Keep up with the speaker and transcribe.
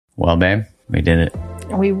Well, babe, we did it.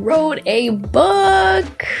 We wrote a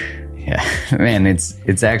book. Yeah, man,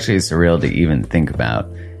 it's actually surreal to even think about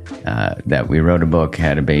that we wrote a book,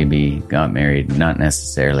 had a baby, got married, not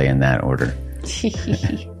necessarily in that order.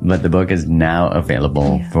 But the book is now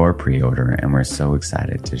available for pre-order, and we're so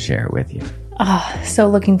excited to share it with you. Oh, so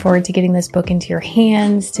looking forward to getting this book into your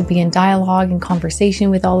hands, to be in dialogue and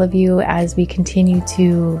conversation with all of you as we continue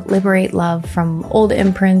to liberate love from old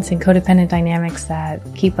imprints and codependent dynamics that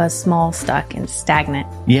keep us small, stuck, and stagnant.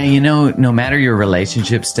 Yeah, no matter your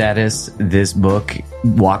relationship status, this book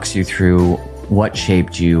walks you through what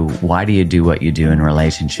shaped you, why do you do what you do in a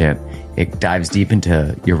relationship. It dives deep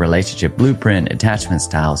into your relationship blueprint, attachment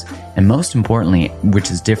styles, and most importantly,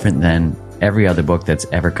 which is different than every other book that's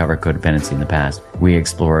ever covered codependency in the past, we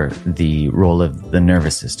explore the role of the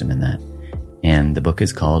nervous system in that. And the book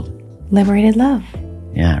is called Liberated Love.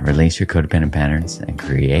 Yeah, release your codependent patterns and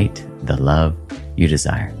create the love you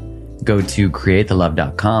desire. Go to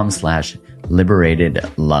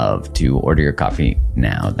createthelove.com/liberatedlove to order your copy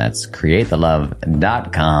now. That's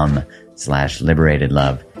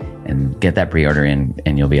createthelove.com/liberatedlove and get that pre-order in,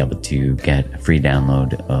 and you'll be able to get a free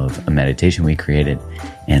download of a meditation we created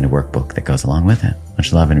and a workbook that goes along with it.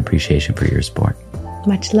 Much love and appreciation for your support.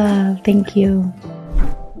 Much love. Thank you.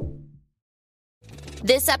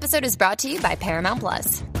 This episode is brought to you by Paramount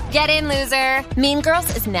Plus. Get in, loser! Mean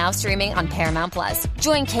Girls is now streaming on Paramount Plus.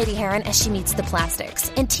 Join Katie Heron as she meets the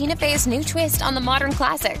plastics and Tina Fey's new twist on the modern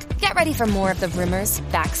classic. Get ready for more of the rumors,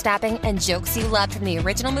 backstabbing, and jokes you loved from the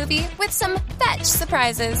original movie with some fetch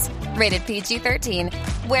surprises. Rated PG-13.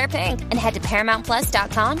 Wear pink and head to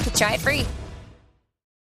ParamountPlus.com to try it free.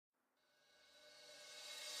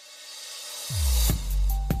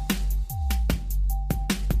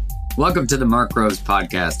 Welcome to the Mark Groves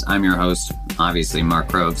Podcast. I'm your host, obviously Mark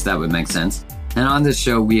Groves. That would make sense. And on this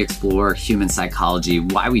show, we explore human psychology,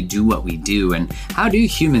 why we do what we do, and how do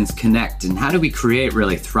humans connect, and how do we create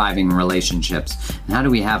really thriving relationships, and how do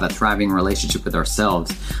we have a thriving relationship with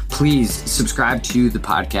ourselves. Please subscribe to the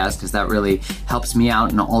podcast because that really helps me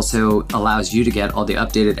out and also allows you to get all the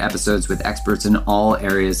updated episodes with experts in all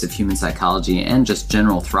areas of human psychology and just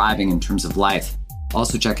general thriving in terms of life.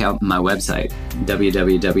 Also, check out my website,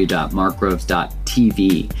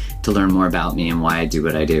 www.markgroves.tv, to learn more about me and why I do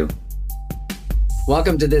what I do.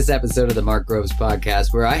 Welcome to this episode of the Mark Groves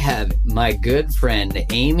Podcast, where I have my good friend,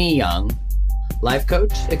 Amy Young, life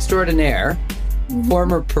coach extraordinaire,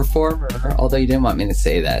 former performer, although you didn't want me to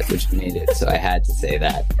say that, which made it so I had to say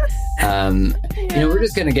that. We're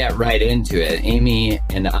just going to get right into it. Amy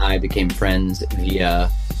and I became friends via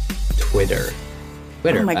Twitter.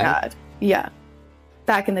 Oh my God. Yeah.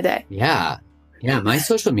 Back in the day. Yeah. My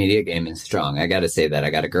social media game is strong. I got to say that. I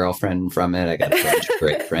got a girlfriend from it. I got a bunch of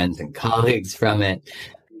great friends and colleagues from it.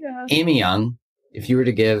 Yeah. Amy Young, if you were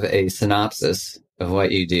to give a synopsis of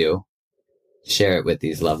what you do, share it with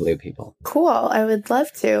these lovely people. Cool. I would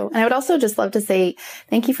love to. And I would also just love to say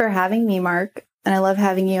thank you for having me, Mark. And I love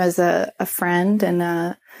having you as a friend and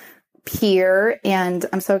a peer. And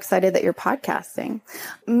I'm so excited that you're podcasting.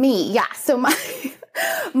 Me. Yeah. So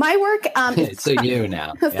my work, so you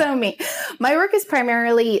now. Yeah. So me. My work is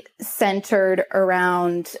primarily centered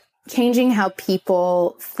around changing how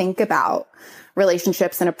people think about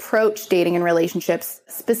relationships and approach dating and relationships.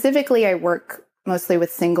 Specifically, I work mostly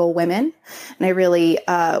with single women, and I really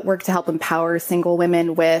work to help empower single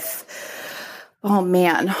women with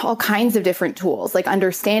all kinds of different tools, like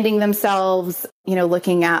understanding themselves,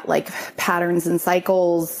 looking at like patterns and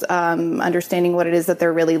cycles, understanding what it is that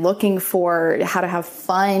they're really looking for, how to have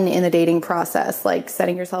fun in the dating process, like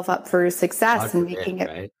setting yourself up for success and making it.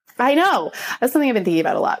 Right? I know. That's something I've been thinking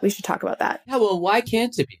about a lot. We should talk about that. Yeah. Well, why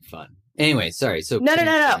can't it be fun? Anyway, sorry. So no.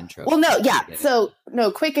 Well, no. Yeah. So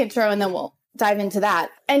quick intro and then we'll dive into that.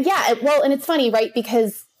 And and it's funny, right?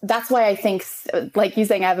 Because that's why I think, like you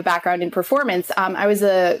saying, I have a background in performance. I was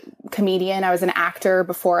a comedian. I was an actor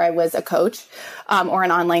before I was a coach or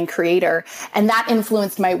an online creator. And that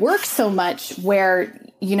influenced my work so much where,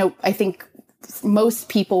 I think most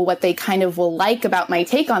people, what they kind of will like about my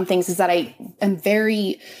take on things is that I am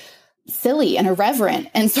very silly and irreverent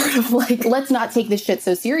and sort of like, let's not take this shit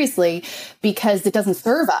so seriously because it doesn't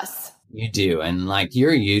serve us. You do. And like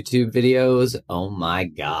your YouTube videos, oh my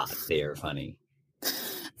God, they are funny.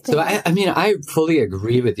 So, I fully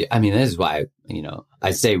agree with you. I mean, this is why, I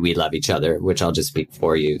say we love each other, which I'll just speak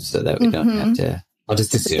for you so that we don't have to, I'll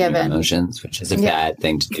just assume your emotions, which is a bad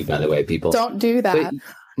thing to do, by the way, people. Don't do that.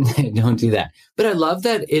 Don't do that. But I love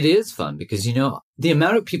that it is fun because, the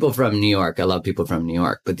amount of people from New York, I love people from New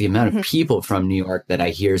York, but the amount of people from New York that I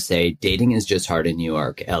hear say dating is just hard in New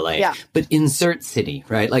York, LA, but insert city,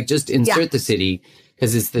 right? Like just insert the city.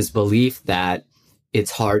 because it's this belief that it's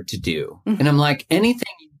hard to do. And I'm like, anything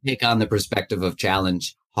you take on the perspective of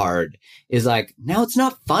challenge hard is like, now it's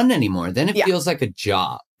not fun anymore. Then it feels like a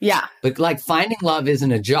job. Yeah. But like finding love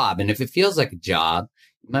isn't a job. And if it feels like a job,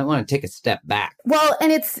 you might want to take a step back. Well,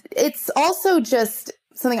 and it's also just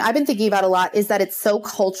something I've been thinking about a lot is that it's so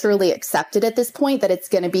culturally accepted at this point that it's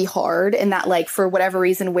going to be hard, and that like for whatever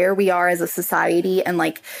reason where we are as a society and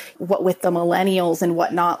like what with the millennials and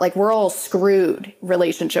whatnot, like we're all screwed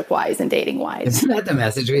relationship wise and dating wise. Isn't that the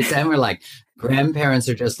message we send? We're like, grandparents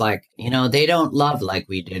are just like, they don't love like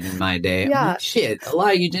we did in my day. Yeah. Like, shit, a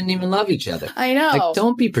lot of you didn't even love each other. I know. Like,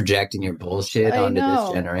 don't be projecting your bullshit onto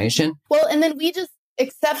this generation. Well, and then we just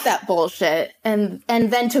accept that bullshit and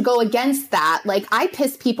then to go against that, like I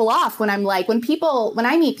piss people off when I'm like, when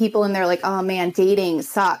I meet people and they're like, oh man, dating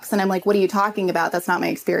sucks, and I'm like, what are you talking about? That's not my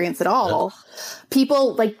experience at all.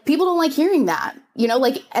 People don't like hearing that,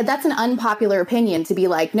 like that's an unpopular opinion to be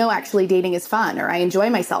like, no, actually dating is fun, or I enjoy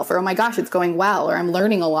myself, or oh my gosh, it's going well, or I'm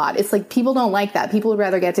learning a lot. It's like people don't like that. People would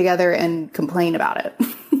rather get together and complain about it.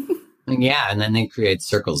 Yeah, and then they create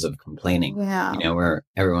circles of complaining, yeah. Where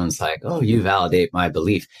everyone's like, oh, you validate my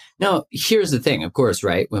belief. No, here's the thing, of course,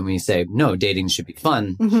 right? When we say, no, dating should be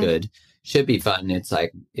fun, should be fun, it's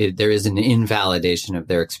like there is an invalidation of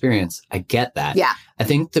their experience. I get that. Yeah. I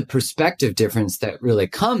think the perspective difference that really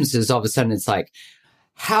comes is all of a sudden it's like,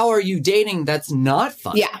 how are you dating that's not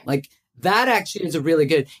fun? Yeah. Like that actually is a really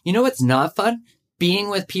good, what's not fun?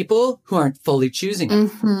 Being with people who aren't fully choosing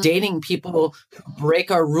us. Dating people who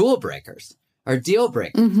break our rule breakers, our deal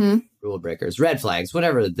breakers, rule breakers, red flags,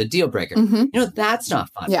 whatever, the deal breaker. That's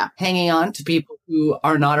not fun. Yeah. Hanging on to people who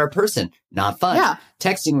are not our person, not fun. Yeah.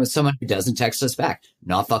 Texting with someone who doesn't text us back,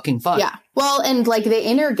 not fucking fun. Yeah. Well, and like the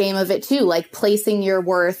inner game of it too, like placing your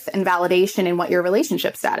worth and validation in what your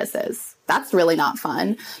relationship status is. That's really not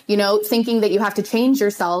fun. Thinking that you have to change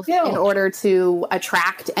yourself in order to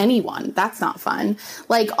attract anyone. That's not fun.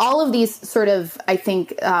 Like all of these sort of, I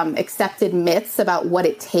think, accepted myths about what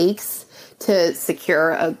it takes to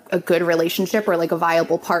secure a good relationship or like a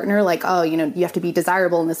viable partner. Like, oh, you have to be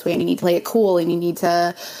desirable in this way and you need to play it cool and you need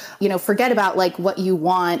to, forget about like what you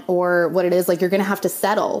want or what it is. Like you're going to have to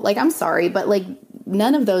settle. Like, I'm sorry, but like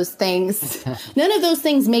none of those things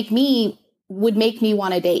would make me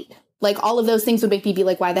want to date. Like all of those things would make me be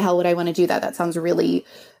like, why the hell would I want to do that? That sounds really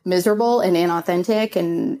miserable and inauthentic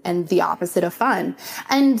and the opposite of fun.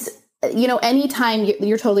 And, anytime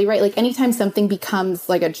you're totally right. Like anytime something becomes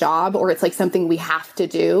like a job or it's like something we have to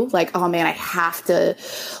do, like, oh man, I have to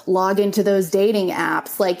log into those dating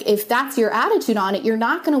apps. Like if that's your attitude on it, you're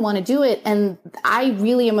not going to want to do it. And I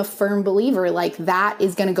really am a firm believer, like that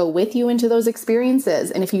is going to go with you into those experiences.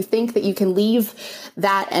 And if you think that you can leave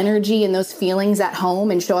that energy and those feelings at home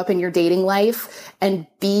and show up in your dating life and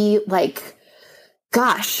be like,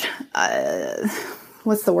 gosh,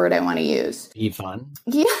 what's the word I want to use? Be fun.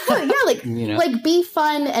 Yeah, like like be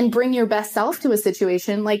fun and bring your best self to a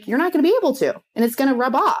situation. Like you're not going to be able to, and it's going to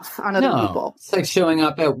rub off on other people. It's like showing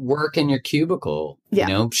up at work in your cubicle.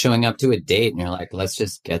 Showing up to a date and you're like, let's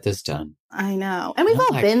just get this done. I know, and we've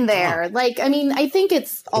all been there. Like, I mean, I think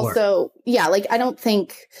it's also like I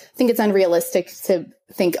think it's unrealistic to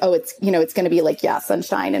think, oh, it's it's going to be like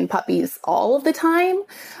sunshine and puppies all of the time,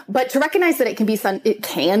 but to recognize that it can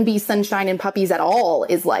be sunshine and puppies at all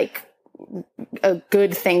is like a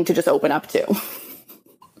good thing to just open up to.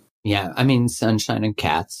 Yeah, I mean sunshine and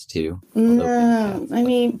cats too. No, I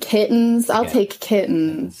mean kittens. I'll take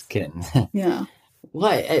kittens. Kittens. Yeah.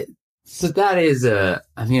 What? So that is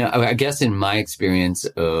I guess in my experience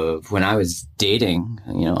of when I was dating,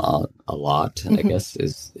 a lot, I guess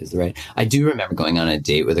is the right. I do remember going on a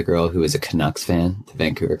date with a girl who was a Canucks fan, the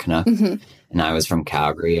Vancouver Canucks. And I was from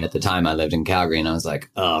Calgary. At the time I lived in Calgary and I was like,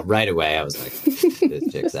 right away, I was like,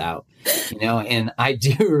 this chick's out, and I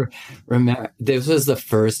do remember this was the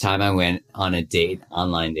first time I went on a date,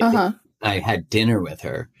 online date. I had dinner with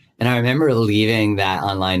her. And I remember leaving that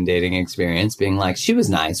online dating experience being like, she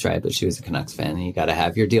was nice, right? But she was a Canucks fan and you got to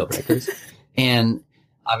have your deal breakers. And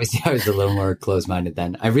obviously I was a little more closed-minded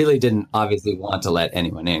then. I really didn't obviously want to let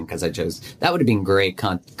anyone in because I chose, that would have been great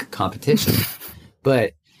competition.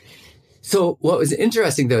 But so what was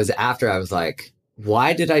interesting though is after I was like,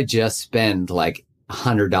 why did I just spend like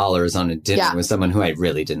 $100 on a dinner with someone who I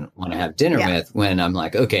really didn't want to have dinner with when I'm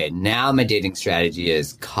like, okay, now my dating strategy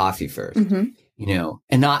is coffee first.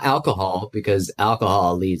 And not alcohol because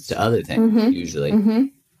alcohol leads to other things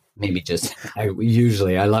usually. Maybe just, I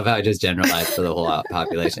love how I just generalized for the whole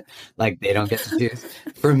population. Like they don't get to choose.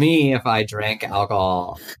 For me, if I drank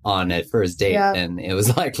alcohol on a first date, then it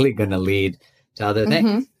was likely going to lead to other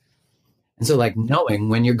things. And so like knowing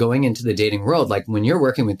when you're going into the dating world, like when you're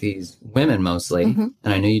working with these women mostly, and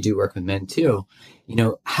I know you do work with men too, you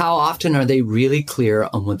know, how often are they really clear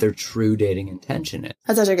on what their true dating intention is?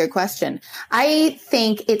 That's such a good question. I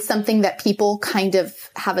think it's something that people kind of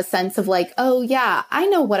have a sense of like, oh yeah, I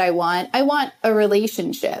know what I want. I want a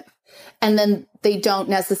relationship. And then they don't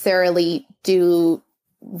necessarily do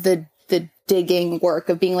the digging work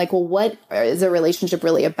of being like, well, what is a relationship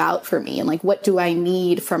really about for me? And like, what do I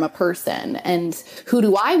need from a person? And who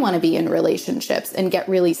do I want to be in relationships, and get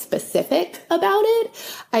really specific about it?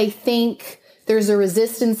 I think there's a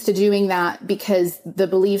resistance to doing that because the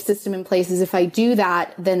belief system in place is if I do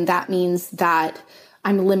that, then that means that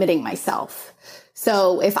I'm limiting myself.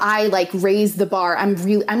 So if I like raise the bar, I'm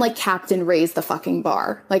like Captain Raise the fucking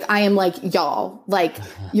bar. Like I am like, y'all, like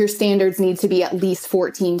your standards need to be at least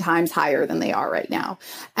 14 times higher than they are right now.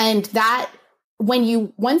 And that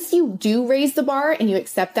once you do raise the bar and you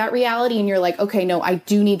accept that reality and you're like, okay, no, I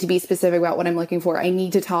do need to be specific about what I'm looking for. I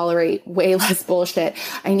need to tolerate way less bullshit.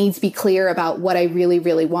 I need to be clear about what I really,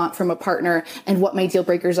 really want from a partner and what my deal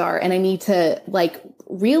breakers are. And I need to like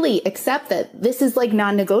really accept that this is like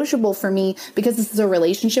non-negotiable for me because this is a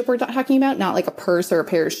relationship we're talking about, not like a purse or a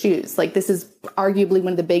pair of shoes. Like this is arguably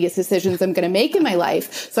one of the biggest decisions I'm going to make in my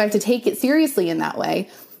life. So I have to take it seriously in that way.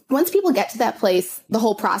 Once people get to that place, the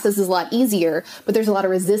whole process is a lot easier, but there's a lot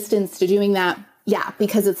of resistance to doing that. Yeah,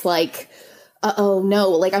 because it's like, oh no,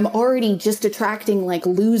 like I'm already just attracting like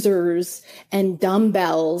losers and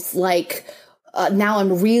dumbbells. Like now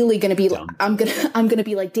I'm really going to be, I'm going to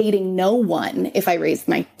be like dating no one if I raise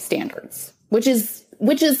my standards, which is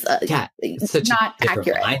such not a different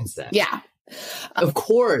accurate mindset. Yeah. Of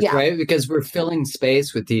course, yeah. Right? Because we're filling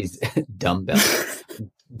space with these dumbbells.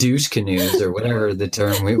 Douche canoes or whatever the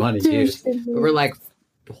term we want to use. But we're like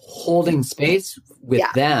holding space with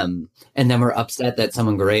them. And then we're upset that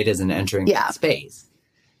someone great isn't entering that space.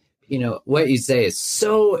 You know, what you say is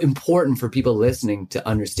so important for people listening to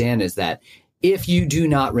understand is that if you do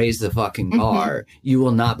not raise the fucking bar, you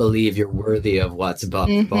will not believe you're worthy of what's above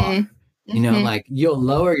the bar. You know, like you'll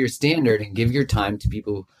lower your standard and give your time to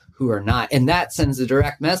people who are not. And that sends a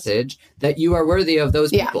direct message that you are worthy of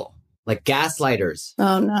those people. Like gaslighters.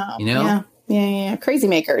 Oh, no. You know? Yeah. Crazy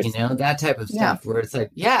makers. You know, that type of stuff where it's like,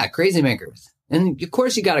 crazy makers. And of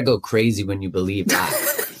course, you got to go crazy when you believe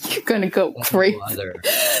that. You're going to go crazy.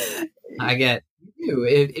 I get you.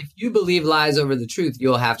 If you believe lies over the truth,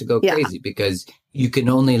 you'll have to go crazy because you can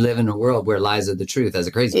only live in a world where lies are the truth as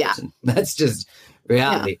a crazy person. That's just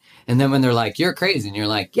reality. And then when they're like, you're crazy. And you're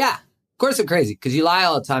like, of course I'm crazy because you lie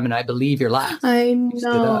all the time and I believe your lies. I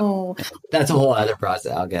know. That's a whole other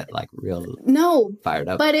process. I'll get like real fired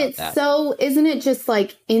up. But it's so, isn't it just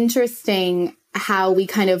like interesting how we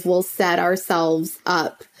kind of will set ourselves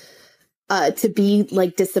up to be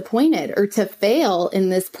like disappointed or to fail in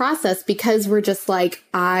this process because we're just like,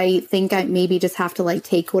 I think I maybe just have to like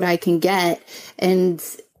take what I can get and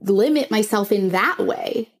limit myself in that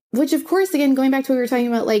way. Which of course, again, going back to what we were talking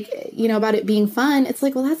about, like, you know, about it being fun, it's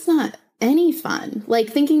like, well, that's not any fun. Like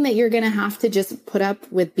thinking that you're going to have to just put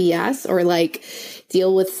up with BS or like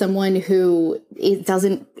deal with someone who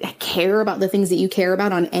doesn't care about the things that you care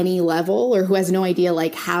about on any level or who has no idea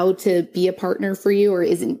like how to be a partner for you or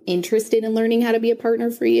isn't interested in learning how to be a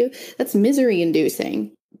partner for you. That's misery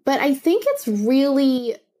inducing. But I think it's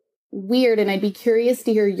really weird. And I'd be curious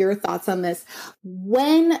to hear your thoughts on this.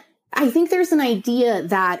 When I think there's an idea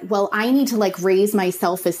that, well, I need to like raise my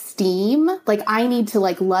self-esteem. Like I need to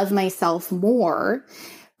like love myself more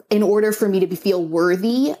in order for me to feel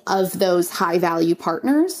worthy of those high value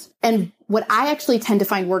partners. And what I actually tend to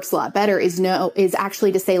find works a lot better is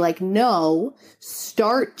actually to say like, no,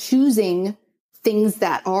 start choosing things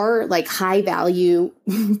that are like high value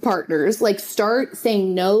partners. Like start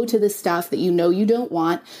saying no to the stuff that you know you don't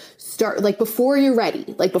want. Start like before you're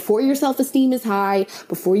ready, like before your self-esteem is high,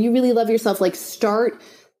 before you really love yourself, like start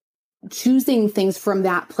choosing things from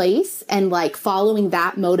that place and like following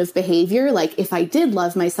that mode of behavior. Like if I did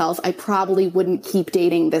love myself, I probably wouldn't keep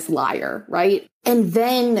dating this liar, right? And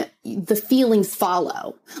then the feelings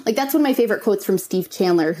follow. Like that's one of my favorite quotes from Steve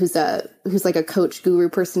Chandler, who's like a coach guru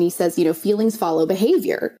person. He says, you know, feelings follow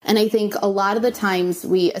behavior. And I think a lot of the times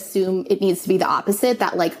we assume it needs to be the opposite,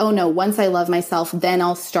 that like, oh no, once I love myself, then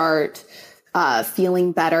I'll start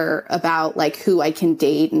feeling better about like who I can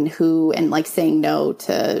date and like saying no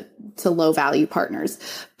to low value partners.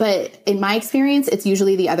 But in my experience, it's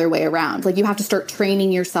usually the other way around. Like you have to start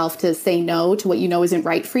training yourself to say no to what you know isn't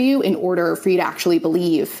right for you in order for you to actually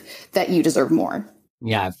believe that you deserve more.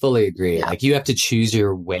 Yeah, I fully agree. Yeah. Like you have to choose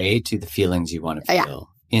your way to the feelings you want to feel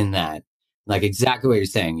in that. Like exactly what you're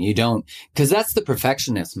saying. You don't, because that's the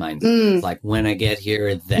perfectionist mindset. It's like when I get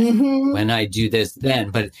here, then when I do this, then,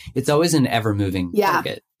 but it's always an ever moving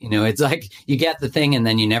target. You know, it's like you get the thing and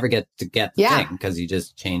then you never get to get the thing because you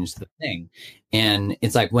just change the thing. And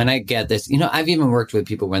it's like when I get this, you know, I've even worked with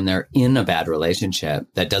people when they're in a bad relationship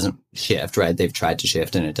that doesn't shift, right? They've tried to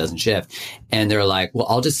shift and it doesn't shift. And they're like, well,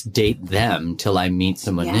 I'll just date them till I meet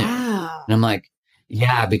someone new. And I'm like,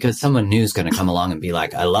 yeah, because someone new is going to come along and be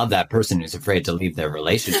like, I love that person who's afraid to leave their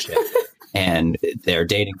relationship and they're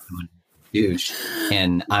dating someone douche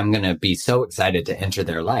and I'm going to be so excited to enter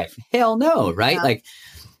their life. Hell no, right?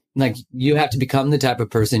 Like you have to become the type of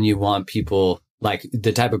person you want people, like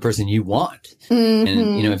the type of person you want.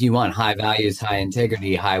 And, you know, if you want high values, high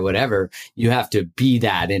integrity, high whatever, you have to be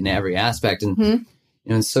that in every aspect. And, you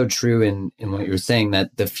know, it's so true in what you were saying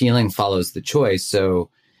that the feeling follows the choice. So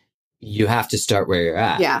you have to start where you're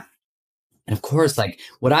at. Yeah. And of course, like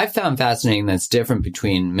what I found fascinating that's different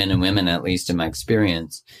between men and women, at least in my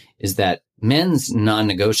experience, is that men's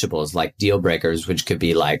non-negotiables, like deal breakers, which could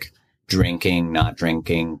be like drinking, not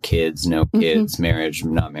drinking, kids, no kids, marriage,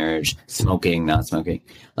 not marriage, smoking, not smoking.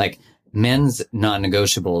 Like men's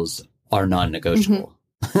non-negotiables are non-negotiable.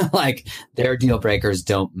 Like their deal breakers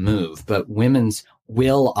don't move, but women's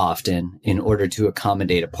will often in order to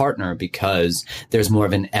accommodate a partner because there's more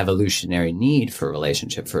of an evolutionary need for a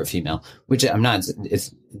relationship for a female, which I'm not,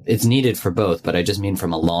 it's needed for both, but I just mean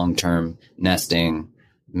from a long-term nesting,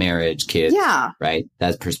 marriage, kids, right?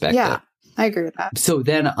 That perspective. Yeah, I agree with that. So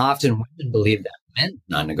then often women believe that men's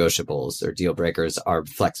non-negotiables or deal breakers are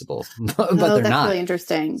flexible, but they're that's not. Really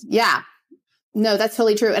interesting. Yeah. No, that's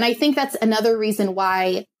totally true. And I think that's another reason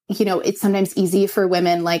why, you know, it's sometimes easy for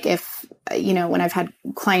women, like if, you know, when I've had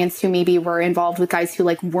clients who maybe were involved with guys who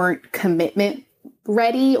like weren't commitment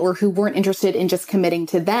ready or who weren't interested in just committing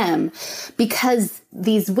to them, because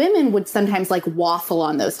these women would sometimes like waffle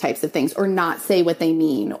on those types of things or not say what they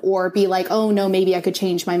mean or be like, oh no, maybe I could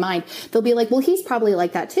change my mind. They'll be like, well, he's probably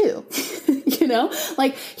like that too. You know,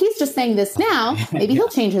 like he's just saying this now, maybe he'll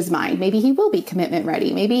change his mind. Maybe he will be commitment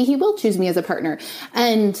ready. Maybe he will choose me as a partner.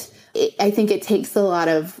 And I think it takes a lot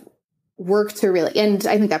of work to really, and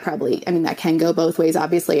I think that probably, I mean, that can go both ways.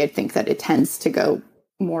 Obviously, I think that it tends to go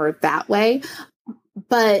more that way.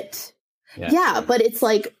 But but it's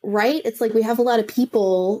like, right? It's like we have a lot of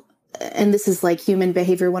people, and this is like human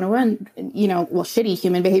behavior 101, you know, well, shitty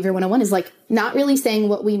human behavior 101 is like not really saying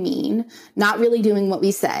what we mean, not really doing what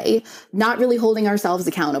we say, not really holding ourselves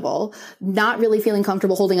accountable, not really feeling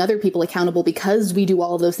comfortable holding other people accountable because we do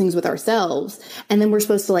all of those things with ourselves. And then we're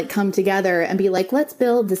supposed to like come together and be like, let's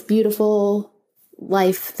build this beautiful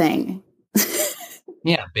life thing.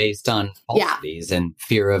 Yeah, based on falsities and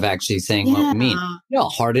fear of actually saying what we mean. You know how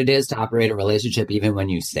hard it is to operate a relationship even when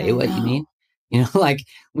you say what you mean? You know, like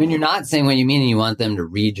when you're not saying what you mean and you want them to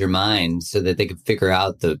read your mind so that they can figure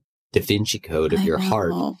out the Da Vinci Code of your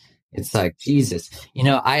heart. It's like, Jesus. You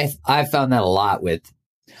know, I've found that a lot with,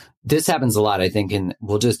 this happens a lot, I think, and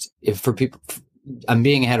we'll just, if for people, I'm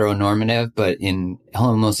being heteronormative, but in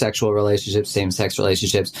homosexual relationships, same-sex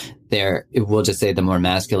relationships, we'll just say the more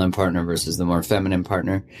masculine partner versus the more feminine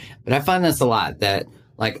partner. But I find this a lot, that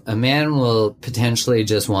like a man will potentially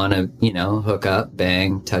just want to, you know, hook up,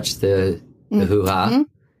 bang, touch the hoo-ha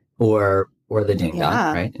or the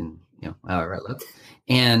ding-dong, right? And, you know, however it looks.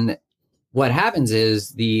 And what happens is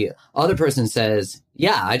the other person says,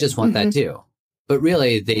 yeah, I just want that too. But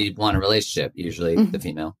really, they want a relationship, usually the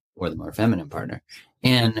female or the more feminine partner.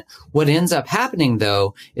 And what ends up happening,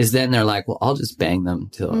 though, is then they're like, well, I'll just bang them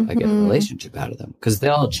till I get a relationship out of them because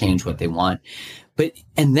they'll change what they want.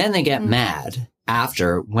 And then they get mad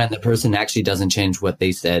after when the person actually doesn't change what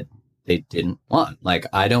they said they didn't want. Like,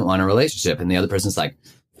 I don't want a relationship. And the other person's like,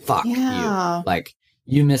 fuck you. Like,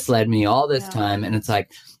 you misled me all this time. And it's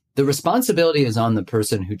like, the responsibility is on the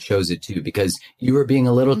person who chose it too, because you were being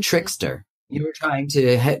a little trickster. You were trying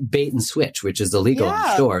to bait and switch, which is illegal in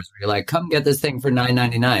stores. Where you're like, come get this thing for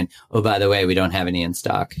 $9.99. Oh, by the way, we don't have any in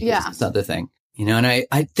stock. Here's this other thing. You know, and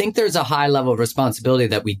I think there's a high level of responsibility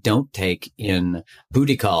that we don't take in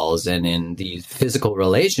booty calls and in these physical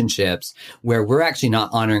relationships where we're actually not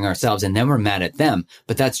honoring ourselves and then we're mad at them.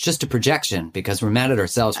 But that's just a projection because we're mad at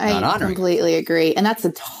ourselves for not honoring. I completely agree. And that's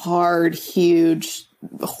a hard, huge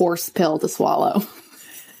horse pill to swallow.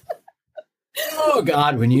 Oh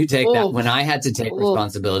God, when you take that, when I had to take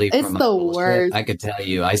responsibility for my bullshit, I could tell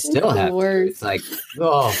you, I still have. It's like,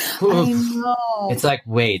 I know. It's like,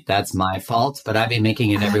 wait, that's my fault, but I've been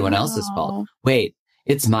making it everyone else's fault. Wait,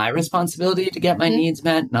 it's my responsibility to get my needs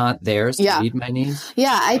met, not theirs to meet my needs.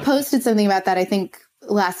 Yeah, I posted something about that, I think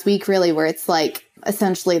last week, really, where it's like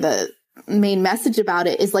essentially the main message about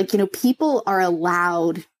it is like, people are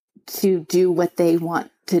allowed to do what they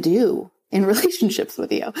want to do in relationships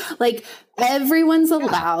with you. Like everyone's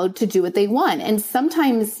allowed to do what they want. And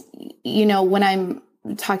sometimes, when I'm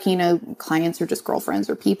talking to clients or just girlfriends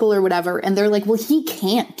or people or whatever, and they're like, well, he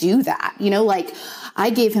can't do that. Like I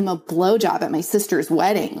gave him a blowjob at my sister's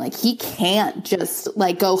wedding. Like he can't just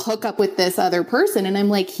like go hook up with this other person. And I'm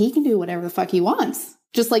like, he can do whatever the fuck he wants.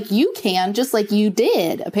 Just like you can, just like you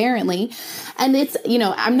did, apparently. And it's,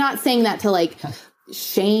 I'm not saying that to like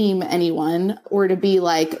shame anyone or to be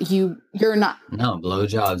like, you're not. No,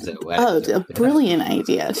 blowjobs at weddings. Oh, a brilliant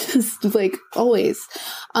idea. Just like always.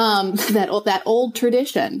 That old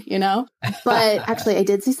tradition, But actually, I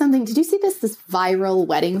did see something. Did you see this viral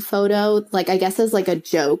wedding photo? Like, I guess as like a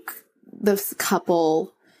joke, this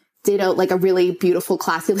couple did a really beautiful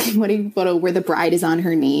classy wedding photo where the bride is on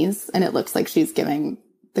her knees and it looks like she's giving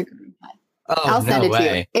the. Oh, I'll send it way.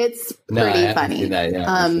 to you. It's pretty funny.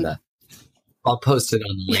 That. I'll post it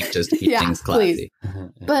on the link just to keep things classy.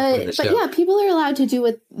 But yeah, people are allowed to do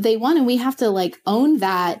what they want, and we have to like own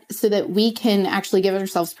that so that we can actually give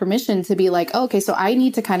ourselves permission to be like, oh, okay, so I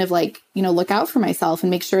need to kind of like, look out for myself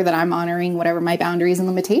and make sure that I'm honoring whatever my boundaries and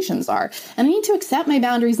limitations are. And I need to accept my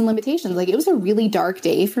boundaries and limitations. Like it was a really dark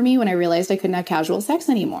day for me when I realized I couldn't have casual sex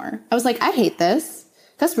anymore. I was like, I hate this.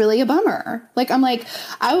 That's really a bummer. Like, I'm like,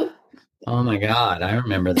 oh my God. I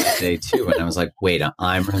remember that day too. When I was like, wait,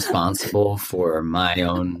 I'm responsible for my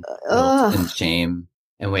own guilt and shame.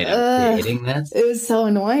 And wait, I'm creating this? It was so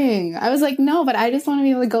annoying. I was like, no, but I just want to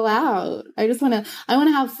be able to go out. I want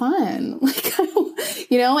to have fun. Like,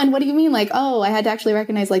 and what do you mean? Like, oh, I had to actually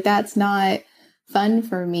recognize like, that's not fun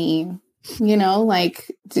for me.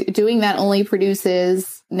 Like doing that only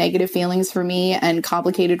produces negative feelings for me and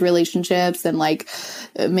complicated relationships and like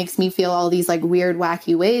it makes me feel all these like weird,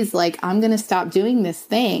 wacky ways. Like I'm going to stop doing this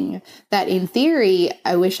thing that in theory,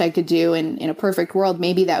 I wish I could do. And in a perfect world,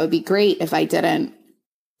 maybe that would be great if I didn't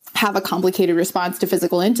have a complicated response to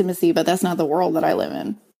physical intimacy, but that's not the world that I live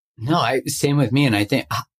in. No, same with me. And I think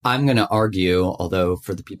I'm going to argue, although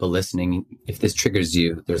for the people listening, if this triggers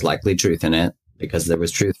you, there's likely truth in it. Because there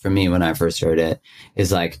was truth for me when I first heard it,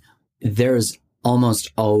 is like, there's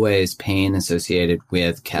almost always pain associated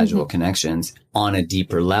with casual connections on a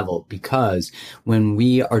deeper level. Because when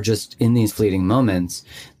we are just in these fleeting moments,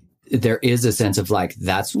 there is a sense of like,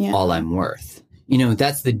 that's all I'm worth.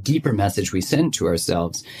 That's the deeper message we send to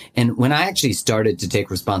ourselves. And when I actually started to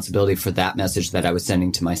take responsibility for that message that I was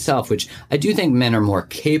sending to myself, which I do think men are more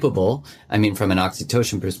capable. I mean, from an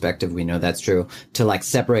oxytocin perspective, we know that's true, to like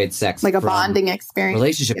separate sex like a bonding experience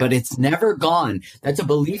relationship, but it's never gone. That's a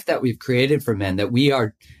belief that we've created for men, that we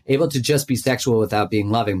are able to just be sexual without being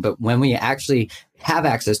loving. But when we actually have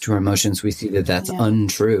access to our emotions, we see that that's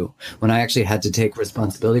untrue. When I actually had to take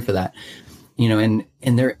responsibility for that, and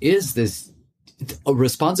there is this a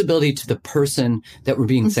responsibility to the person that we're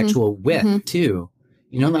being sexual with too.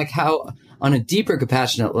 Like how on a deeper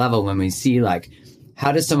compassionate level, when we see like,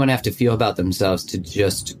 how does someone have to feel about themselves to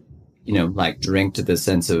just, like drink to the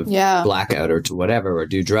sense of blackout or to whatever, or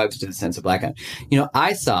do drugs to the sense of blackout.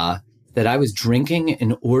 I saw that I was drinking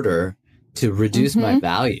in order to reduce my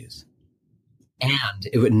values, and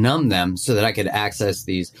it would numb them so that I could access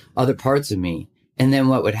these other parts of me. And then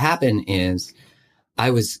what would happen is I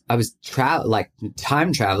was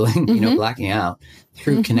time traveling, blacking out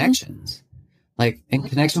through connections. Like, and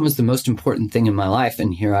connection was the most important thing in my life.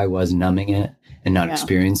 And here I was numbing it and not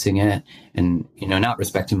experiencing it and, not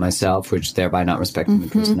respecting myself, which thereby not respecting the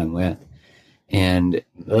person I'm with. And,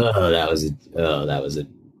 that was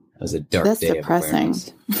a dark day of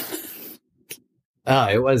awareness.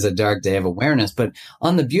 It was a dark day of awareness. But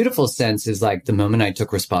on the beautiful sense is like the moment I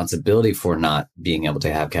took responsibility for not being able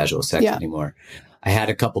to have casual sex anymore. I had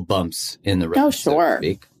a couple bumps in the road. Oh, sure. So to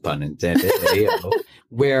speak, pun intended,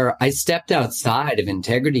 where I stepped outside of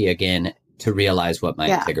integrity again to realize what my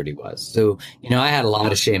integrity was. So, I had a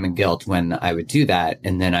lot of shame and guilt when I would do that.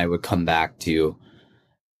 And then I would come back to,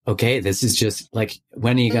 okay, this is just like,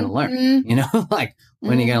 when are you going to learn? Like,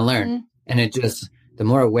 when are you going to learn? And it just, the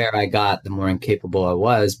more aware I got, the more incapable I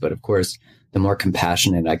was. But of course, the more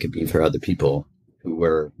compassionate I could be for other people who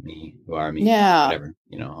were me, who are me, whatever,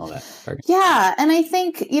 all that. Yeah. And I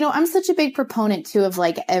think, I'm such a big proponent too of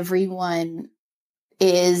like everyone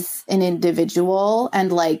is an individual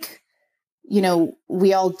and like,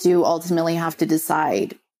 we all do ultimately have to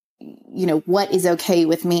decide, what is okay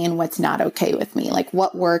with me and what's not okay with me, like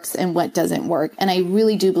what works and what doesn't work. And I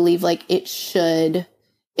really do believe like it should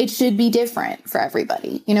be different for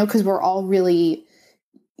everybody, because we're all really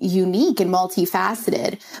unique and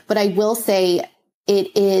multifaceted. But I will say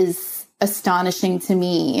it is astonishing to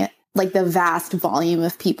me like the vast volume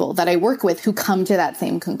of people that I work with who come to that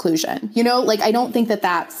same conclusion. You know, like I don't think that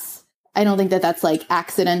that's like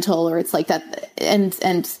accidental, or it's like that. And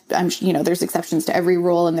I'm, you know, there's exceptions to every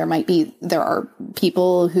rule, and there are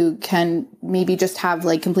people who can maybe just have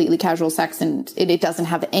like completely casual sex and it doesn't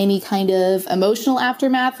have any kind of emotional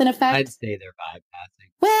aftermath and effect. I'd say they're bypassing.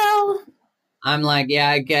 Well, I'm like,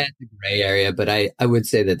 yeah, I get the gray area, but I would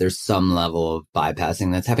say that there's some level of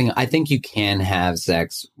bypassing that's happening. I think you can have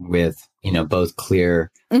sex with, you know, both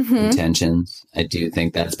clear intentions. I do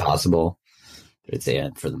think that's possible. But I'd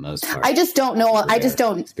say for the most part, I just don't know. I just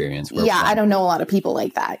don't experience. Yeah, I don't know a lot of people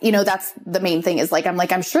like that. You know, that's the main thing is like,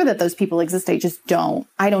 I'm sure that those people exist. I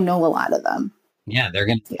don't know a lot of them. Yeah, they're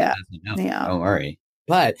going to. Yeah. Don't worry.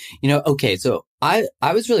 But, you know, okay, so I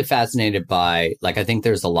was really fascinated by, like, I think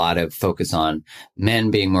there's a lot of focus on men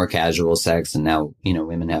being more casual sex, and now, you know,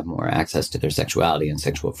 women have more access to their sexuality and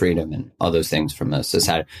sexual freedom and all those things from a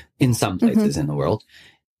society in some places in the world.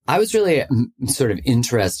 I was really sort of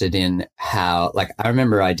interested in how, like, I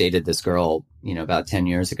remember I dated this girl, you know, about 10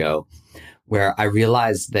 years ago, where I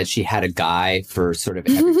realized that she had a guy for sort of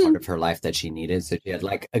every part of her life that she needed. So she had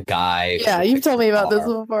like a guy. Yeah, you've told me about this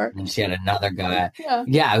before. And she had another guy.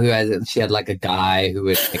 She had like a guy who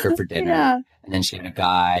would take her for dinner. And then she had a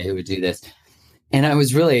guy who would do this. And I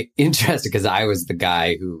was really interested because I was the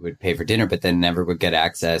guy who would pay for dinner, but then never would get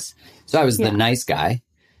access. So I was the nice guy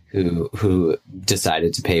who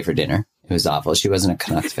decided to pay for dinner. It was awful. She wasn't a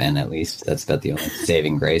Canucks fan, at least. That's about the only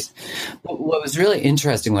saving grace. But what was really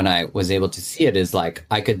interesting when I was able to see it is like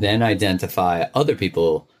I could then identify other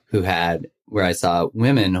people where I saw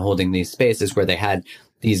women holding these spaces where they had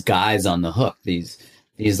these guys on the hook, these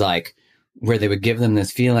like where they would give them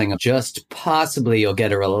this feeling of just possibly you'll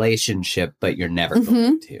get a relationship, but you're never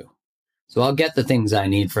going to. So I'll get the things I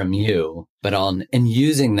need from you, but and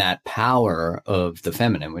using that power of the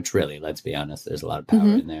feminine, which really, let's be honest, there's a lot of power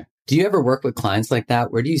in there. Do you ever work with clients like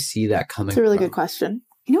that? Where do you see that coming from? It's a really good question.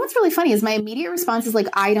 You know, what's really funny is my immediate response is like,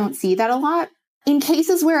 I don't see that a lot. In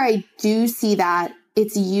cases where I do see that,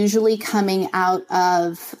 it's usually coming out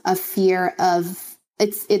of a fear of,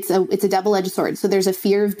 it's a double-edged sword. So there's a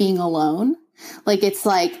fear of being alone. Like, it's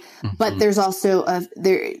like, but there's also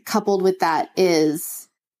coupled with that is,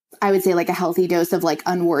 I would say, like a healthy dose of like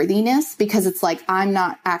unworthiness, because it's like, I'm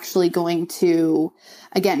not actually going to,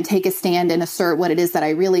 again, take a stand and assert what it is that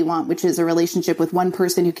I really want, which is a relationship with one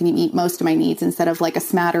person who can meet most of my needs instead of like a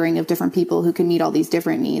smattering of different people who can meet all these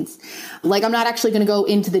different needs. Like, I'm not actually going to go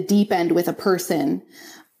into the deep end with a person,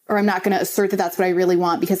 or I'm not going to assert that that's what I really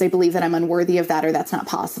want because I believe that I'm unworthy of that, or that's not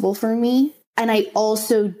possible for me. And I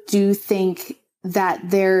also do think that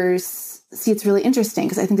it's really interesting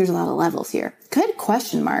because I think there's a lot of levels here. Good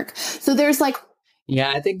question, Mark. So there's like,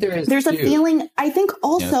 yeah, I think there's a feeling, I think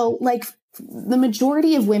also like the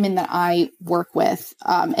majority of women that I work with,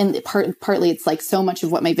 and partly it's like so much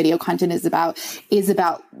of what my video content is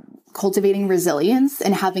about cultivating resilience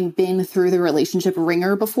and having been through the relationship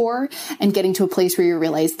ringer before and getting to a place where you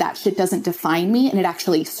realize that shit doesn't define me and it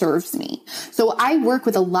actually serves me. So I work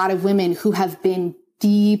with a lot of women who have been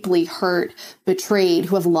deeply hurt, betrayed,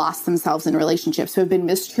 who have lost themselves in relationships, who have been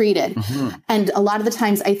mistreated. And a lot of the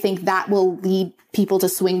times I think that will lead people to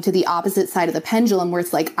swing to the opposite side of the pendulum, where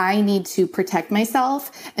it's like, I need to protect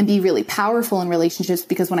myself and be really powerful in relationships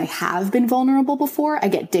because when I have been vulnerable before, I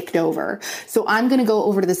get dicked over. So I'm going to go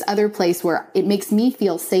over to this other place where it makes me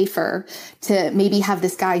feel safer to maybe have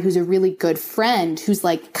this guy who's a really good friend, who's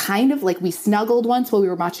like kind of like, we snuggled once while we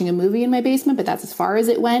were watching a movie in my basement, but that's as far as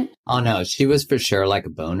it went. Oh no, she was for sure like a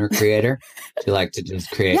boner creator. She liked to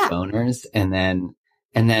just create boners and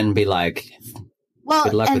then be like, well,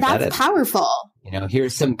 good luck and with that's that. Powerful. You know,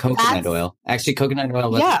 here's some coconut oil. Actually, coconut oil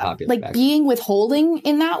wasn't popular. Like being withholding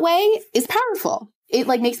in that way is powerful. It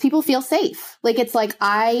like makes people feel safe. Like, it's like,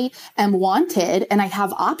 I am wanted and I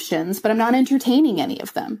have options, but I'm not entertaining any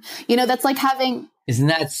of them. You know, that's like having... Isn't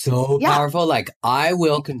that so powerful? Like, I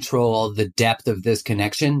will control the depth of this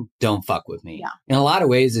connection. Don't fuck with me. Yeah. In a lot of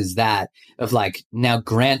ways is that of like, now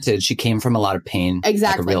granted, she came from a lot of pain.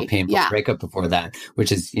 Exactly. Like a real painful breakup before that,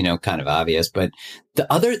 which is, you know, kind of obvious. But the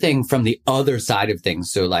other thing from the other side of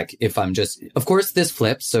things. So like, if I'm just, of course this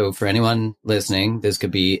flips. So for anyone listening, this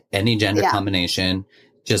could be any gender combination.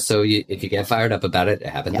 Just so if you get fired up about it, it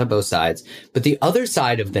happens on both sides. But the other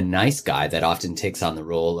side of the nice guy that often takes on the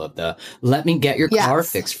role of the, let me get your car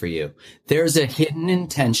fixed for you. There's a hidden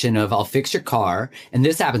intention of, I'll fix your car. And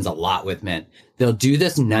this happens a lot with men. They'll do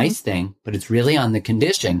this nice thing, but it's really on the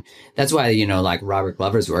condition. That's why, you know, like Robert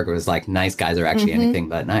Glover's work was like, nice guys are actually anything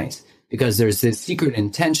but nice. because there's this secret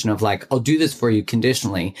intention of like, I'll do this for you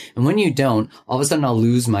conditionally. And when you don't, all of a sudden I'll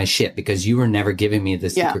lose my shit because you were never giving me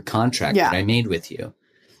the secret contract that I made with you.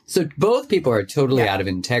 So both people are totally out of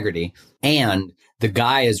integrity, and the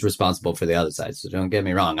guy is responsible for the other side. So don't get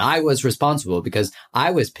me wrong. I was responsible because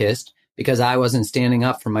I was pissed because I wasn't standing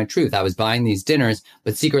up for my truth. I was buying these dinners,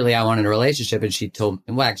 but secretly I wanted a relationship. And she told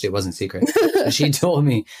me, well, actually it wasn't secret. She told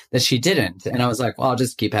me that she didn't. And I was like, well, I'll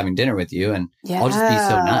just keep having dinner with you and I'll just be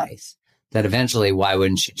so nice that eventually, why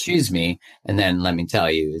wouldn't she choose me? And then let me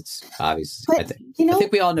tell you, it's obvious. But, I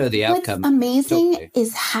think we all know the outcome. What's amazing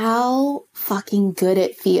is how fucking good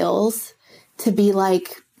it feels to be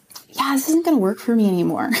like, yeah, this isn't going to work for me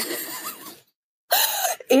anymore.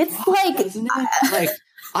 It's like, isn't it? Like,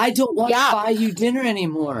 I don't want to buy you dinner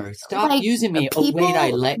anymore. Stop using me. Oh, wait,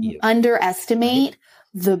 I let you. Underestimate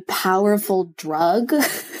the powerful drug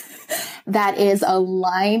that is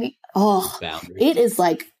aligning. Oh, boundaries. It is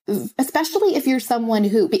like, especially if you're someone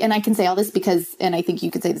who, and I can say all this because, and I think you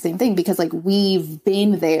could say the same thing because like we've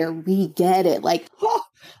been there, we get it. Like,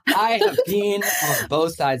 I have been on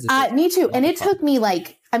both sides of it. Me too. And it took me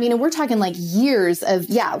like, I mean, and we're talking like years of,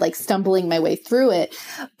 like stumbling my way through it.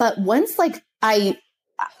 But once like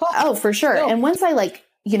for sure. No. And once I like,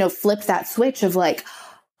 flipped that switch of like,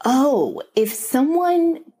 oh, if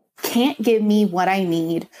someone can't give me what I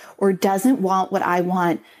need or doesn't want what I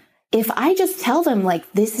want, if I just tell them like,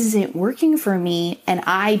 this isn't working for me and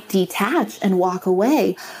I detach and walk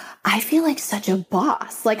away, I feel like such a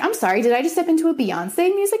boss. Like, I'm sorry, did I just step into a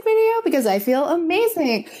Beyonce music video? Because I feel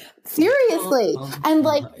amazing. Seriously. And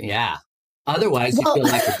like, yeah. Otherwise, you feel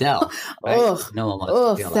like Adele, right? No one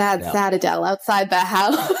wants to feel like Adele. Sad Adele outside the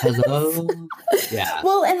house. Hello. Yeah.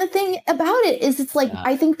 Well, and the thing about it is, it's like,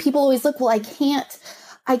 I think people always look, well, I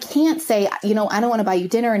can't say, I don't want to buy you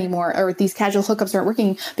dinner anymore, or these casual hookups aren't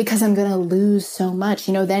working because I'm going to lose so much.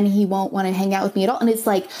 Then he won't want to hang out with me at all. And it's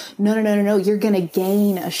like, no. You're going to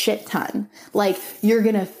gain a shit ton. Like, you're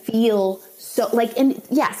going to feel so like, and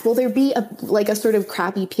yes, will there be a sort of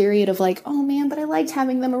crappy period of like, oh man, but I liked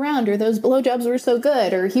having them around, or those blowjobs were so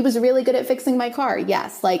good, or he was really good at fixing my car.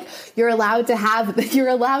 Yes. Like, you're allowed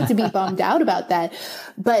to be bummed out about that.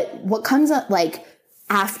 But what comes up like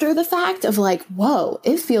after the fact of like, whoa,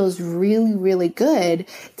 it feels really, really good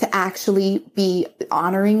to actually be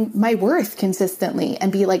honoring my worth consistently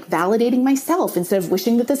and be like validating myself instead of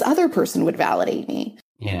wishing that this other person would validate me.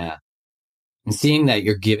 Yeah. And seeing that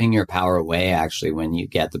you're giving your power away, actually, when you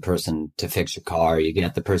get the person to fix your car, you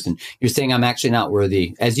get the person, you're saying, I'm actually not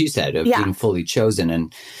worthy, as you said, of being fully chosen.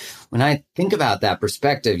 And when I think about that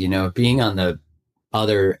perspective, being on the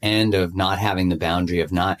other end of not having the boundary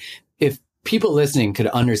of if people listening could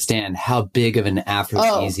understand how big of an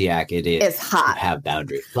aphrodisiac it is to have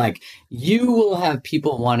boundaries. Like, you will have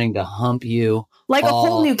people wanting to hump you. Like a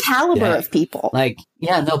whole new caliber of people. Like,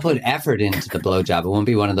 they'll put effort into the blowjob. It won't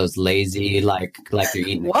be one of those lazy, like you're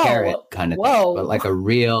eating a carrot kind of thing, but like a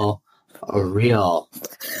real,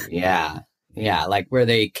 like where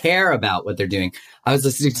they care about what they're doing. I was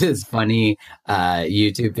listening to this funny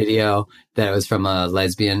YouTube video that was from a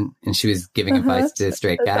lesbian, and she was giving advice to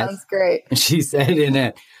straight guys. Sounds great. And she said in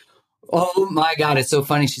it, oh my God, it's so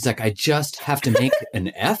funny. She's like, I just have to make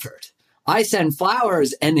an effort. I send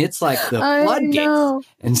flowers and it's like the floodgates.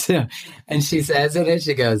 And she says in it,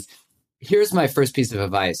 she goes, here's my first piece of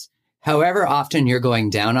advice. However often you're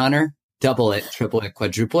going down on her, double it, triple it,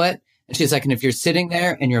 quadruple it. And she's like, and if you're sitting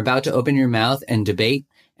there and you're about to open your mouth and debate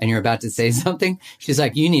and you're about to say something, she's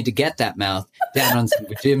like, you need to get that mouth down on some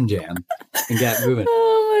Jim Jam and get moving.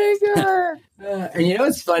 Oh my God. And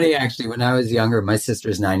it's funny, actually, when I was younger, my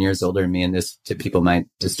sister's 9 years older than me, and this to people might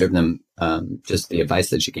disturb them, just the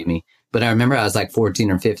advice that she gave me. But I remember I was like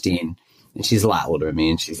 14 or 15, and she's a lot older than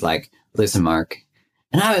me, and she's like, listen, Mark.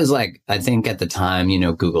 And I was like, I think at the time,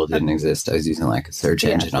 Google didn't exist. I was using like a search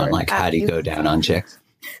engine on like, how do you go down on chicks?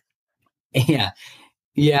 Yeah.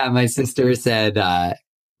 My sister said,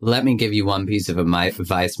 let me give you one piece of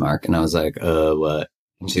advice, Mark. And I was like, what?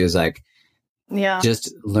 And she was like,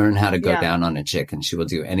 just learn how to go down on a chick and she will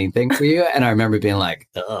do anything for you. And I remember being like,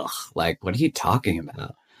 ugh, like, what are you talking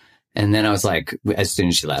about? And then I was like, as soon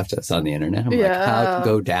as she left, I was on the internet. I'm like, how to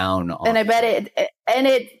go down on. And I bet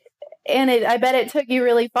I bet it took you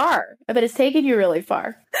really far. I bet it's taken you really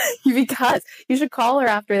far because you should call her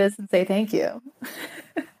after this and say thank you.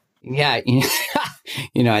 Yeah.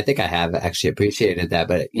 I think I have actually appreciated that.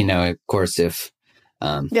 But, of course, if.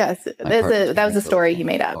 Yes, that was a story he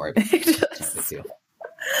made up.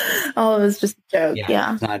 Oh, it was just a joke.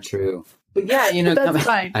 Yeah. It's not true. But yeah, that's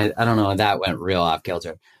fine. I don't know. That went real off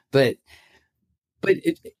kilter. But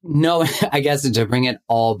I guess to bring it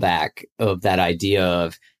all back of that idea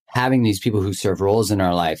of having these people who serve roles in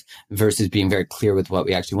our life versus being very clear with what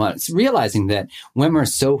we actually want. It's realizing that when we're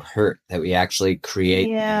so hurt that we actually create,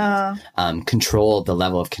 control the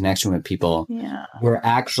level of connection with people, we're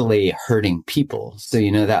actually hurting people. So,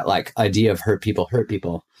 that like idea of hurt people.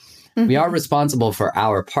 Mm-hmm. We are responsible for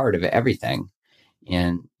our part of everything.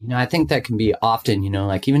 And, I think that can be often,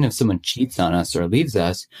 like even if someone cheats on us or leaves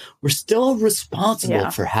us, we're still responsible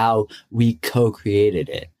for how we co-created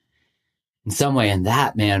it in some way. And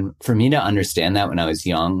that, man, for me to understand that when I was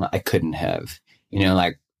young, I couldn't have,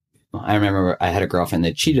 like, I remember I had a girlfriend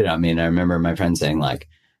that cheated on me. And I remember my friend saying like,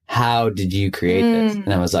 how did you create this?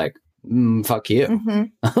 And I was like, fuck you.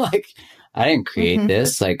 Mm-hmm. Like, I didn't create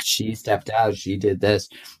this. Like, she stepped out, she did this.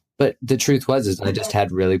 But the truth is I just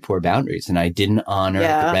had really poor boundaries and I didn't honor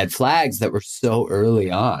the red flags that were so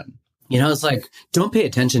early on. It's like, don't pay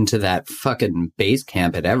attention to that fucking base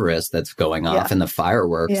camp at Everest that's going off and the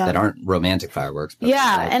fireworks that aren't romantic fireworks. But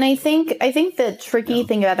and I think the tricky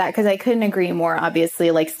thing about that, because I couldn't agree more,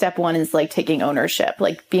 obviously, like step one is like taking ownership,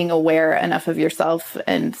 like being aware enough of yourself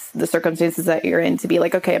and the circumstances that you're in to be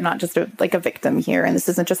like, okay, I'm not just a victim here. And this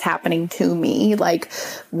isn't just happening to me. Like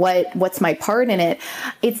what's my part in it?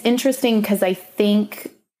 It's interesting because I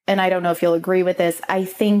think, and I don't know if you'll agree with this, I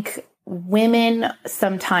think women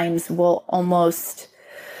sometimes will almost,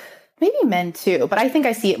 maybe men too, but I think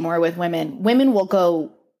I see it more with women. Women will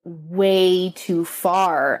go way too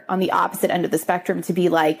far on the opposite end of the spectrum to be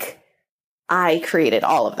like, I created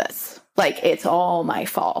all of this. Like, it's all my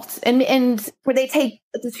fault. And where they take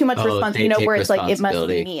too much responsibility, where it's like, it must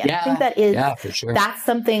be me. And I think that is, for sure. That's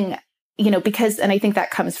something, because, and I think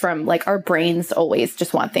that comes from like our brains always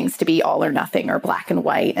just want things to be all or nothing or black and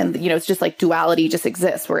white. And, it's just like duality just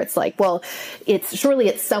exists where it's like, well, surely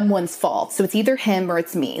it's someone's fault. So it's either him or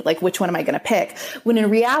it's me. Like, which one am I going to pick? When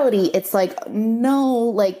in reality, it's like, no,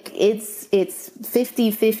 like it's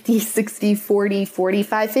 50, 50, 60, 40,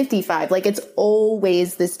 45, 55. Like, it's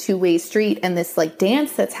always this two-way street and this like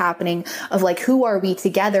dance that's happening of like, who are we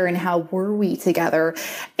together and how were we together?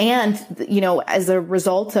 And, as a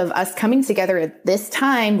result of us coming together at this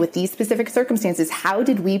time with these specific circumstances, how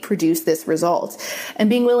did we produce this result? And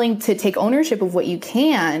being willing to take ownership of what you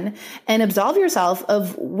can and absolve yourself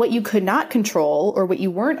of what you could not control or what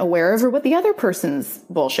you weren't aware of or what the other person's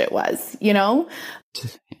bullshit was,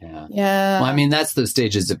 Yeah. Well, I mean, that's the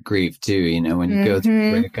stages of grief too, when you go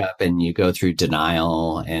through breakup and you go through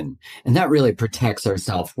denial and that really protects our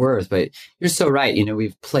self-worth. But you're so right.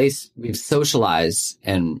 We've socialized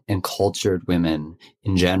and cultured women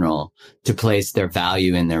in general to place their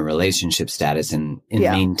value in their relationship status and in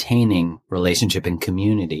maintaining relationship and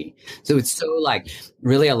community. So it's so like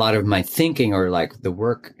really a lot of my thinking or like the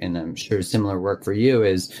work, and I'm sure similar work for you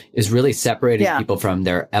is really separating people from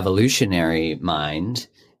their evolutionary mind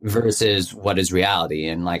versus what is reality.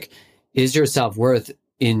 And like, is your self-worth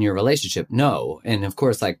in your relationship? No. And of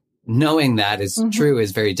course, like knowing that is true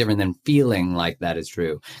is very different than feeling like that is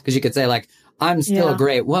true. Because you could say like, I'm still a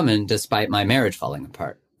great woman despite my marriage falling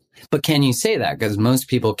apart. But can you say that? Because most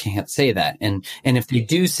people can't say that. And if they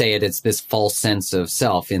do say it, it's this false sense of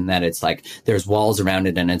self in that it's like there's walls around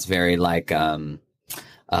it and it's very like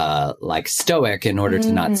stoic in order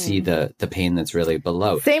to not see the pain that's really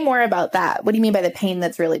below it. Say more about that. What do you mean by the pain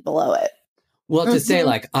that's really below it? Well, to say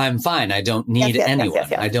like, I'm fine. I don't need anyone.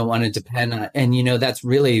 Yes. I don't want to depend on, and that's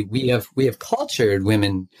really, we have cultured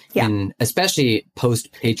women in, especially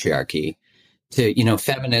post patriarchy, to,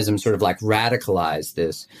 feminism sort of like radicalize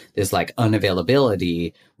this like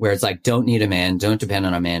unavailability where it's like, don't need a man, don't depend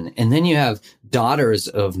on a man. And then you have daughters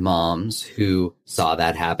of moms who saw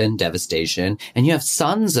that happen, devastation. And you have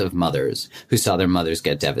sons of mothers who saw their mothers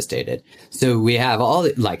get devastated. So we have all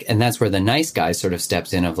like, and that's where the nice guy sort of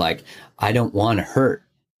steps in of like, I don't want to hurt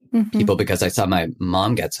people because I saw my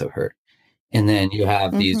mom get so hurt. And then you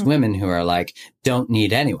have these women who are like, don't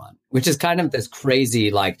need anyone, which is kind of this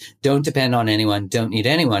crazy, like, don't depend on anyone, don't need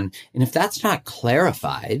anyone. And if that's not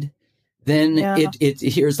clarified, then it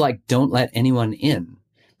here's like, don't let anyone in.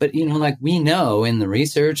 But, like we know in the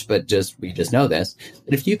research, we just know this,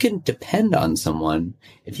 that if you can depend on someone,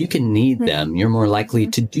 if you can need them, you're more likely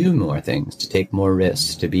to do more things, to take more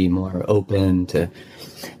risks, to be more open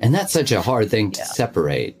and that's such a hard thing to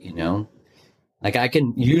separate, Like I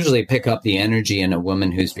can usually pick up the energy in a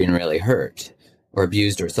woman who's been really hurt or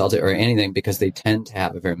abused or assaulted or anything because they tend to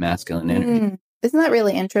have a very masculine energy. Isn't that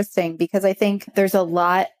really interesting? Because I think there's so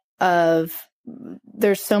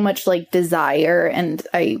much like desire, and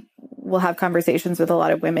I will have conversations with a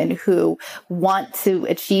lot of women who want to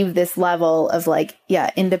achieve this level of like,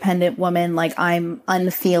 independent woman, like I'm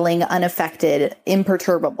unfeeling, unaffected,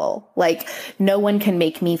 imperturbable. Like no one can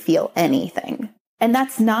make me feel anything. And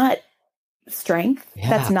that's not strength. Yeah.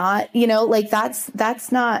 That's not, you know, like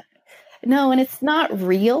that's not, no, and it's not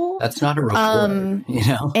real. That's not a reward, you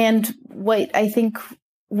know? And what I think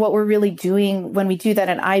what we're really doing when we do that,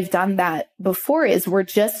 and I've done that before, is we're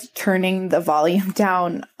just turning the volume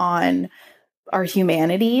down on our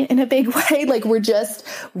humanity in a big way. Like we're just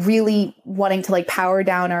really wanting to like power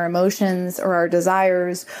down our emotions or our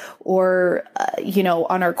desires or, you know,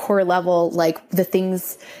 on our core level, like the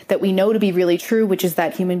things that we know to be really true, which is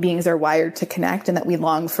that human beings are wired to connect and that we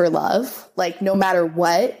long for love. Like no matter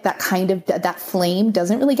what, that kind of, that flame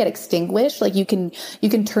doesn't really get extinguished. Like you can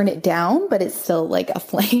turn it down, but it's still like a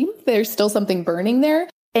flame. There's still something burning there.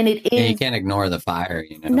 And it is. Yeah, you can't ignore the fire,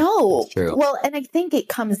 you know? No. It's true. Well, and I think it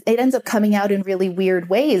ends up coming out in really weird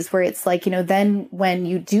ways where it's like, you know, then when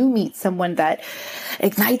you do meet someone that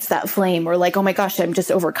ignites that flame or like, oh my gosh, I'm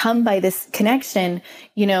just overcome by this connection,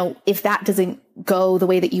 you know, if that doesn't go the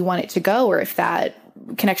way that you want it to go, or if that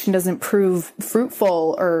connection doesn't prove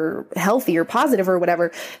fruitful or healthy or positive or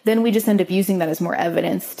whatever, then we just end up using that as more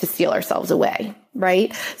evidence to steal ourselves away.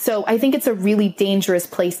 Right. So I think it's a really dangerous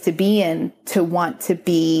place to be in, to want to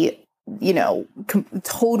be, you know,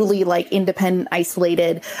 totally like independent,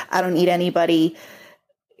 isolated. I don't need anybody.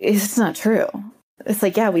 It's not true. It's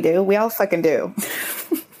like, yeah, we do. We all fucking do.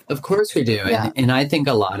 Of course we do. Yeah. And I think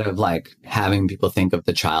a lot of like having people think of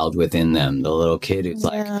the child within them, the little kid who's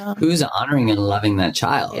like, who's honoring and loving that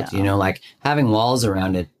child, you know, like having walls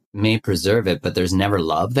around it may preserve it, but there's never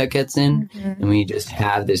love that gets in. And we just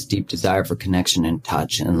have this deep desire for connection and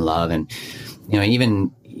touch and love. And, you know,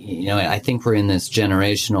 even, you know, I think we're in this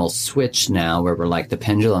generational switch now where we're like the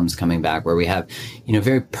pendulum's coming back, where we have, you know,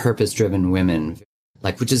 very purpose driven women,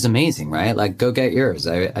 like, which is amazing, right? Like, go get yours.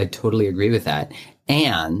 I totally agree with that.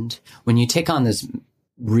 And when you take on this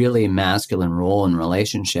really masculine role in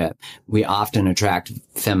relationship, we often attract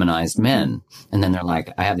feminized men. And then they're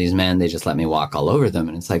like, I have these men, they just let me walk all over them.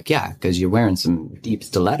 And it's like, yeah, because you're wearing some deep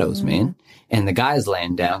stilettos, man. And the guy's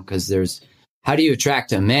laying down because how do you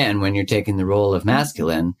attract a man when you're taking the role of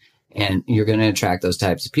masculine? And you're going to attract those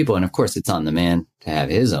types of people. And of course, it's on the man to have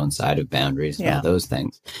his own side of boundaries and all those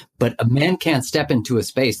things. But a man can't step into a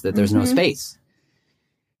space that there's no space.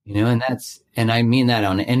 You know, and I mean that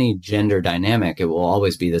on any gender dynamic, it will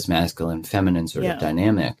always be this masculine, feminine sort of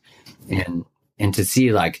dynamic. And to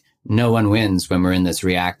see like no one wins when we're in this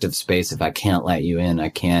reactive space. If I can't let you in, I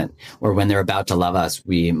can't. Or when they're about to love us,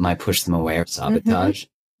 we might push them away or sabotage.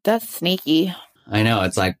 That's sneaky. I know.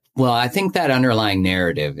 It's like, well, I think that underlying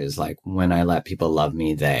narrative is like, when I let people love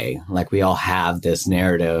me, like we all have this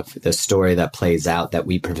narrative, this story that plays out that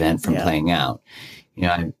we prevent from playing out. You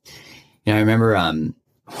know, I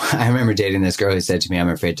remember dating this girl who said to me, I'm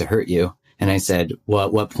afraid to hurt you. And I said, well,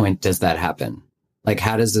 at what point does that happen? Like,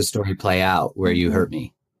 how does the story play out where you hurt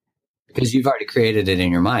me? Because you've already created it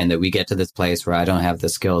in your mind that we get to this place where I don't have the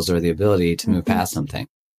skills or the ability to move past something.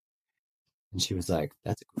 And she was like,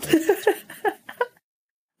 that's a great question.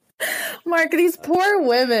 Mark, these poor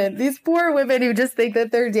women who just think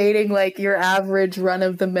that they're dating like your average run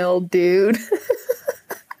of the mill dude.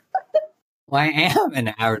 Well, I am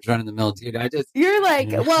an average run-of-the-mill dude. You're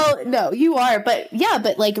like, well, no, you are. But yeah,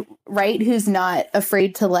 but like, right, who's not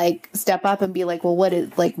afraid to like step up and be like, well,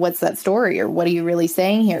 what's that story? Or what are you really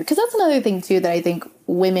saying here? Because that's another thing, too, that I think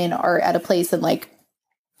women are at a place in like,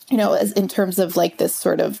 you know, as in terms of like this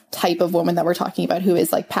sort of type of woman that we're talking about who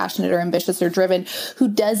is like passionate or ambitious or driven, who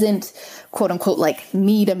doesn't, quote unquote, like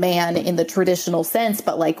need a man in the traditional sense,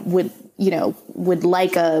 but like would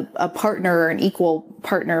like a partner or an equal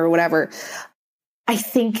partner or whatever. I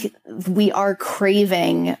think we are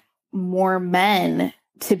craving more men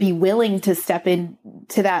to be willing to step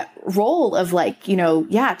into that role of like, you know,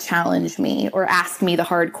 challenge me or ask me the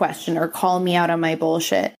hard question or call me out on my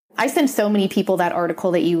bullshit. I sent so many people that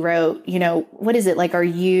article that you wrote, you know, what is it? Like, are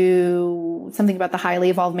you something about the highly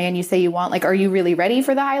evolved man you say you want? Like, are you really ready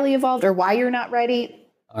for the highly evolved, or why you're not ready?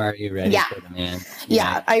 Are you ready for the man?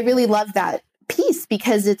 Yeah, I really love that piece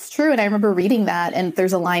because it's true. And I remember reading that, and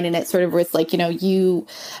there's a line in it sort of where it's like, you know, you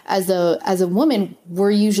as a woman,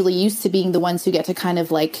 we're usually used to being the ones who get to kind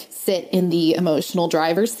of like sit in the emotional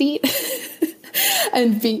driver's seat.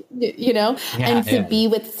 And be, you know, be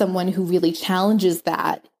with someone who really challenges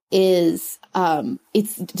that is,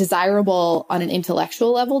 it's desirable on an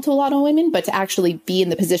intellectual level to a lot of women, but to actually be in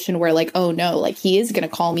the position where like, oh no, like he is going to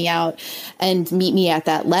call me out and meet me at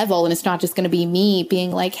that level. And it's not just going to be me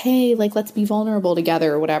being like, hey, like, let's be vulnerable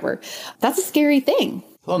together or whatever. That's a scary thing.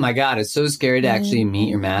 Oh my God. It's so scary to actually meet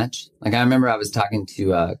your match. Like I remember I was talking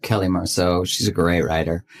to, Kelly Marceau. She's a great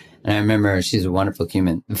writer. And I remember she's a wonderful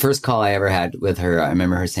human. The first call I ever had with her, I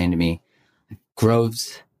remember her saying to me,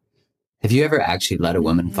 Groves, have you ever actually let a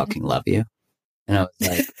woman fucking love you? And I was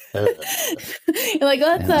like, you're like,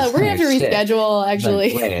 let's, we're going to have to reschedule,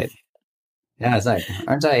 actually. Like, wait. Yeah, it's like,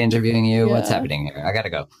 aren't I interviewing you? Yeah. What's happening here? I got to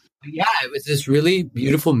go. But yeah, it was this really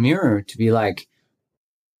beautiful mirror to be like,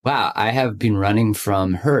 wow, I have been running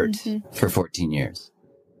from hurt for 14 years.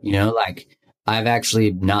 You know, like I've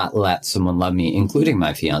actually not let someone love me, including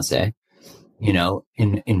my fiance, you know,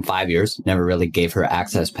 in 5 years, never really gave her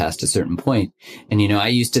access past a certain point. And, you know, I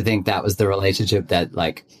used to think that was the relationship that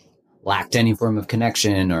like lacked any form of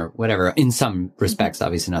connection or whatever, in some respects,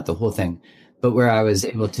 obviously not the whole thing, but where I was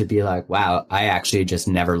able to be like, wow, I actually just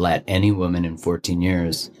never let any woman in 14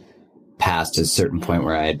 years past a certain point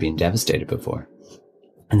where I had been devastated before.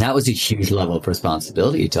 And that was a huge level of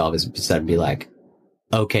responsibility to all of a sudden be like,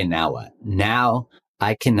 okay, now what? Now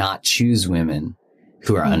I cannot choose women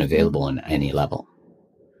who are unavailable on any level.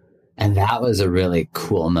 And that was a really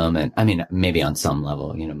cool moment. I mean, maybe on some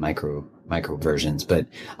level, you know, micro versions, but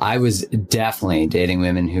I was definitely dating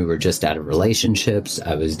women who were just out of relationships.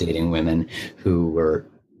 I was dating women who were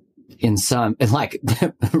in some, like,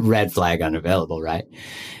 red flag unavailable, right?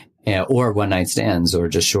 Or one night stands, or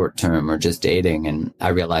just short term, or just dating. And I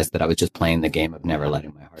realized that I was just playing the game of never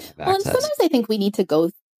letting my heart have access. Well, and sometimes I think we need to go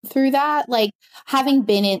through that, like having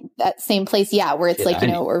been in that same place, where it's like, you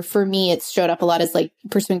know, or for me, it showed up a lot as like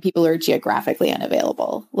pursuing people who are geographically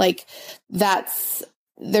unavailable. Like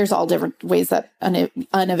there's all different ways that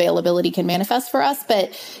unavailability can manifest for us.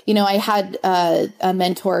 But, you know, I had a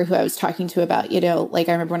mentor who I was talking to about, you know, like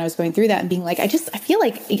I remember when I was going through that and being like, I feel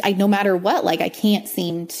like no matter what, like I can't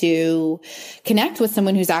seem to connect with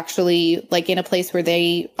someone who's actually like in a place where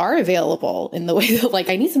they are available in the way that like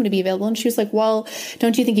I need someone to be available. And she was like, well,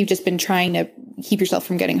 don't you think you've just been trying to keep yourself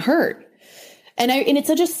from getting hurt? And it's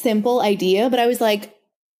such a simple idea, but I was like,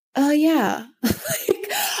 oh yeah.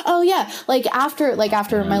 Oh yeah. Like after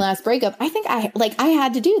my last breakup, I think I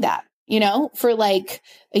had to do that, you know, for like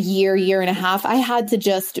a year and a half. I had to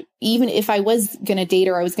just, even if I was going to date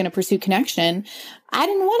or I was going to pursue connection, I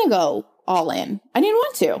didn't want to go all in. I didn't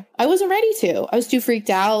want to. I wasn't ready to. I was too freaked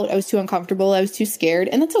out. I was too uncomfortable. I was too scared.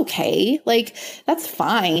 And that's okay. Like, that's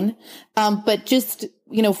fine. But just,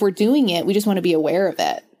 you know, if we're doing it, we just want to be aware of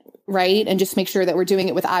it. Right. And just make sure that we're doing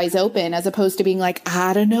it with eyes open, as opposed to being like,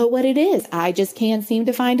 I don't know what it is. I just can't seem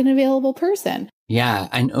to find an available person. Yeah.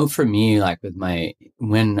 I know for me, like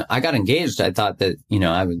when I got engaged, I thought that, you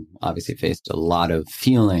know, I would obviously faced a lot of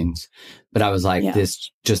feelings, but I was like, this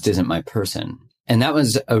just isn't my person. And that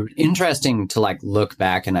was interesting to like look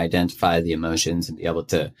back and identify the emotions and be able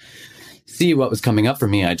to see what was coming up for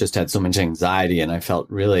me. I just had so much anxiety and I felt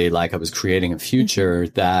really like I was creating a future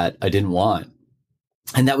that I didn't want.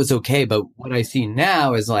 And that was okay. But what I see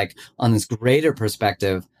now is like on this greater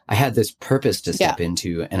perspective, I had this purpose to step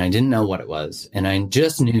into and I didn't know what it was. And I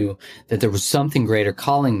just knew that there was something greater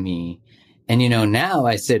calling me. And, you know, now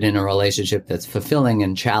I sit in a relationship that's fulfilling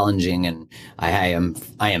and challenging, and I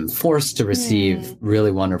am forced to receive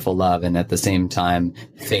really wonderful love. And at the same time,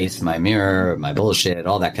 face my mirror, my bullshit,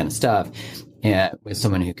 all that kind of stuff. Yeah, with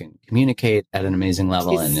someone who can communicate at an amazing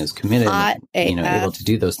level and is committed, you know, able to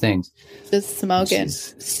do those things. Just smoking.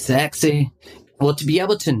 She's sexy. Well, to be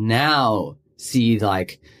able to now see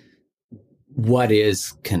like what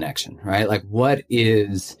is connection, right? Like what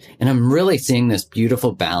is, and I'm really seeing this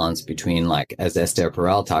beautiful balance between, like, as Esther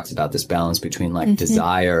Perel talks about, this balance between like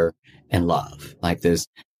desire and love, like this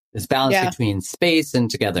balance between space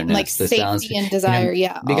and togetherness, like this safety balance and desire. You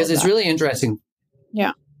know, because it's really interesting.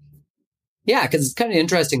 Yeah. Yeah, because it's kind of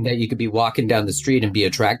interesting that you could be walking down the street and be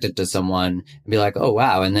attracted to someone and be like, oh,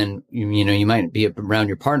 wow. And then, you know, you might be around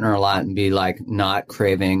your partner a lot and be like not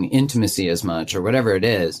craving intimacy as much or whatever it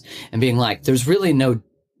is. And being like, there's really no,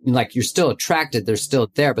 like, you're still attracted. They're still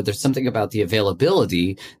there, but there's something about the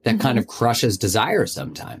availability that kind of crushes desire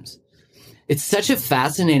sometimes. It's such a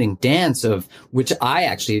fascinating dance of which I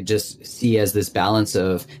actually just see as this balance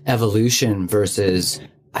of evolution versus,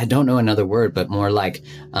 I don't know another word, but more like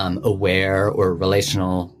aware or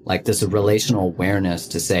relational, like this relational awareness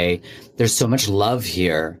to say there's so much love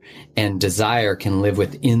here and desire can live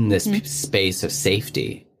within this space of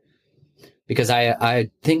safety. Because I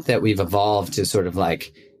think that we've evolved to sort of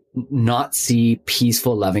like not see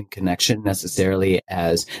peaceful, loving connection necessarily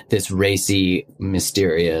as this racy,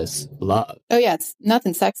 mysterious love. Oh yeah, it's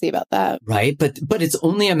nothing sexy about that. Right? But it's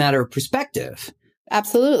only a matter of perspective.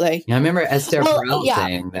 Absolutely. I remember Esther Perel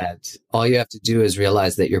saying that all you have to do is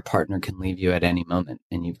realize that your partner can leave you at any moment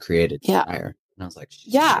and you've created desire. And I was like,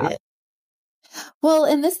 shit. Well,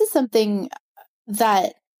 and this is something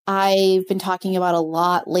that I've been talking about a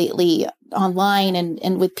lot lately online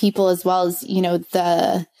and with people as well as, you know,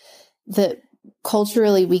 the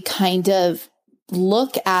culturally, we kind of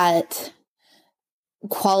look at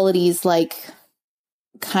qualities like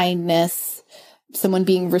kindness, someone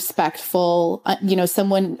being respectful,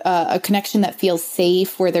 someone, a connection that feels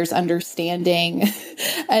safe, where there's understanding.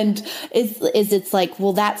 And it's like,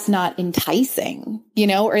 well, that's not enticing,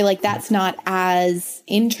 or like, that's not as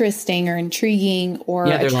interesting or intriguing or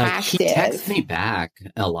attractive. Like, he texts me back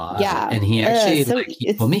a lot. Yeah. And he actually,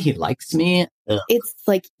 he told me he likes me. It's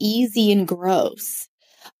like easy and gross.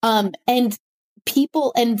 And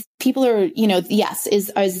people are, yes,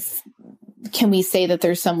 can we say that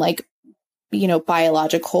there's some like,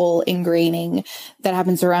 biological ingraining that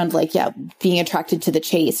happens around like, being attracted to the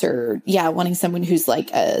chase, or wanting someone who's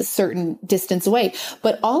like a certain distance away.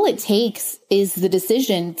 But all it takes is the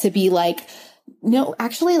decision to be like, no,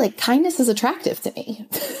 actually, like, kindness is attractive to me.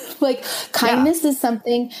 Like, kindness is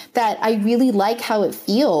something that I really like how it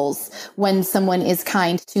feels when someone is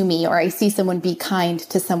kind to me, or I see someone be kind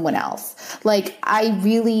to someone else. Like, I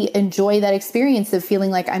really enjoy that experience of feeling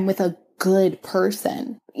like I'm with a good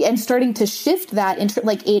person, and starting to shift that into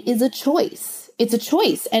like, it is a choice. It's a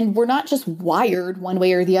choice. And we're not just wired one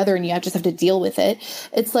way or the other and you just have to deal with it.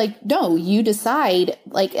 It's like, no, you decide,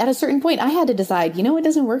 like at a certain point, I had to decide, it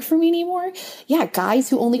doesn't work for me anymore. Yeah. Guys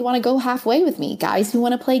who only want to go halfway with me, guys who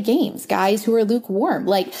want to play games, guys who are lukewarm,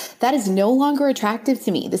 like that is no longer attractive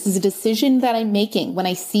to me. This is a decision that I'm making. When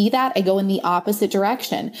I see that, I go in the opposite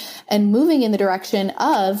direction, and moving in the direction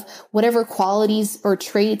of whatever qualities or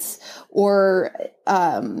traits or,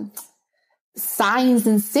 signs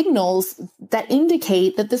and signals that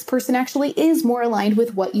indicate that this person actually is more aligned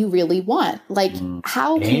with what you really want. Like,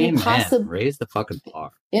 how can you possibly raise the fucking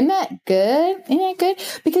bar? Isn't that good? Isn't that good?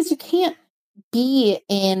 Because you can't be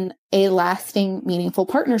in a lasting, meaningful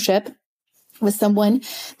partnership with someone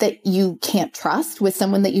that you can't trust, with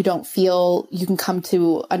someone that you don't feel you can come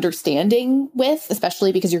to understanding with,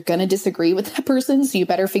 especially because you're going to disagree with that person. So you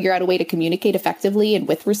better figure out a way to communicate effectively and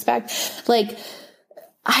with respect. Like,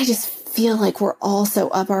 I just feel like we're all so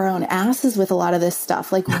up our own asses with a lot of this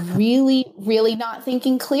stuff, like really, really not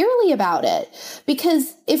thinking clearly about it.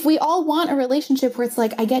 Because if we all want a relationship where it's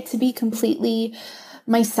like, I get to be completely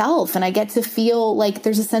myself and I get to feel like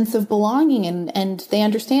there's a sense of belonging and they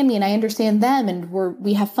understand me and I understand them and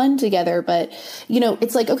we have fun together. But,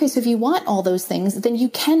 it's like, okay, so if you want all those things, then you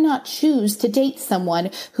cannot choose to date someone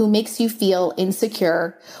who makes you feel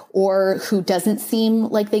insecure, or who doesn't seem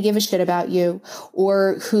like they give a shit about you,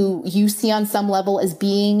 or who you see on some level as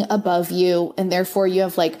being above you. And therefore you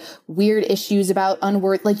have like weird issues about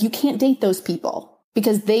unworth. Like, you can't date those people,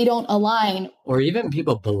 because they don't align. Or even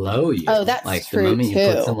people below you. Oh, that's like true. The moment too.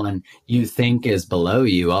 you put someone you think is below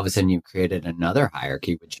you, all of a sudden you've created another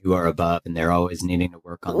hierarchy, which you are above, and they're always needing to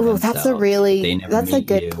work on themselves. That's a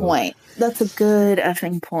good point. That's a good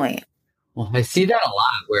effing point. Well, I see that a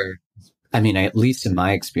lot where, at least in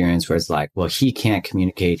my experience, where it's like, well, he can't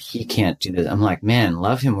communicate, he can't do this. I'm like, man,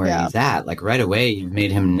 love him where he's at. Like right away, you've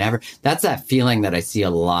made him never. That's that feeling that I see a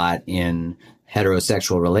lot in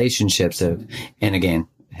heterosexual relationships and again,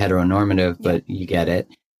 heteronormative, but you get it.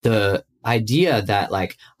 The idea that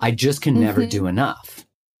like, I just can never do enough.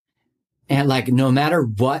 And like, no matter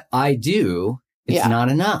what I do, it's not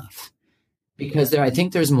enough. Because I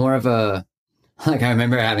think there's more of a, like, I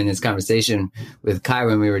remember having this conversation with Kai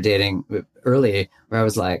when we were dating early, where I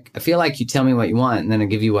was like, I feel like you tell me what you want and then I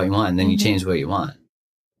give you what you want and then you change what you want.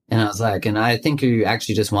 And I was like, and I think you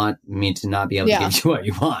actually just want me to not be able to give you what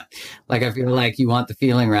you want. Like, I feel like you want the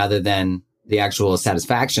feeling rather than the actual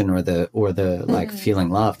satisfaction or the like feeling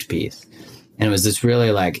loved piece. And it was this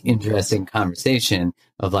really like interesting conversation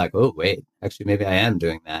of like, oh, wait, actually, maybe I am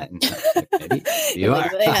doing that. And like, maybe you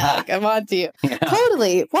are. I'm on to you. Yeah.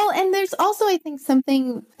 Totally. Well, and there's also, I think,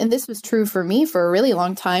 something, and this was true for me for a really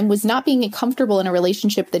long time, was not being comfortable in a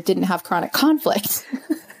relationship that didn't have chronic conflict.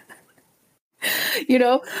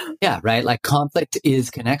 Yeah, right. Like conflict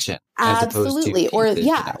is connection. Absolutely. Or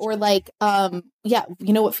like,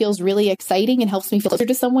 what feels really exciting and helps me feel closer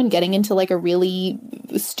to someone, getting into like a really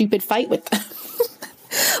stupid fight with them.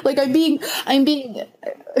 Like I'm being.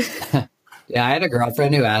 Yeah, I had a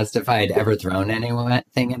girlfriend who asked if I had ever thrown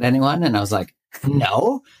anything at anyone, and I was like,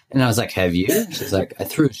 no. And I was like, have you? She's like, I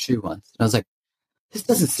threw a shoe once. And I was like, this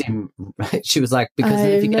doesn't seem right. She was like, because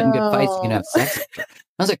if you get in good fights, you can have sex.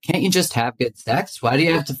 I was like, can't you just have good sex? Why do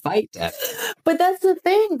you have to fight? But that's the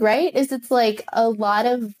thing, right? It's like a lot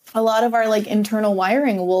of our like internal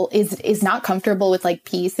wiring is not comfortable with like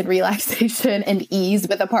peace and relaxation and ease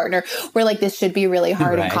with a partner, where like this should be really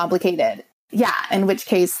hard and complicated. Yeah. In which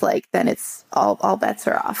case, like, then it's all bets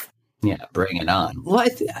are off. Yeah. Bring it on. Well,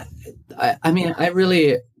 I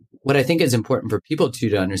really what I think is important for people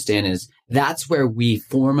to understand is that's where we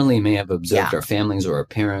formerly may have observed our families or our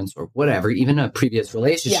parents or whatever, even a previous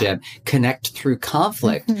relationship, connect through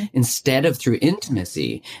conflict instead of through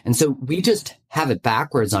intimacy. And so we just have it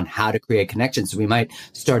backwards on how to create connections. So we might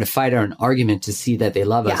start a fight or an argument to see that they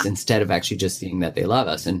love us instead of actually just seeing that they love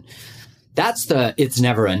us. And that's the it's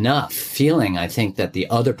never enough feeling, I think, that the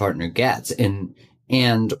other partner gets.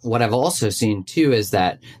 And what I've also seen too is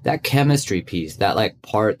that chemistry piece, that like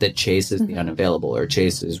part that chases the unavailable or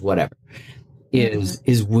chases whatever,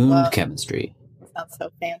 is wound chemistry. Sounds so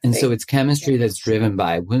fancy. And so it's chemistry that's driven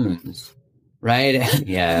by wounds, right?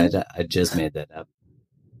 I just made that up.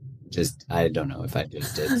 I don't know if I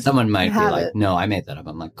just did. Someone might be like, no, I made that up.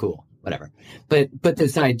 I'm like, cool, whatever. But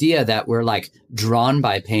this idea that we're like drawn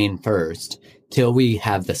by pain first till we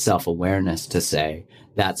have the self-awareness to say,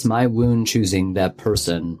 that's my wound choosing that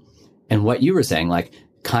person. And what you were saying, like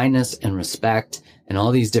kindness and respect and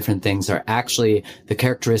all these different things are actually the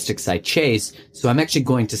characteristics I chase. So I'm actually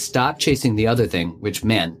going to stop chasing the other thing, which,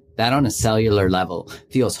 man, that on a cellular level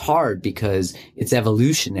feels hard because it's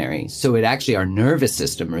evolutionary. So it actually, our nervous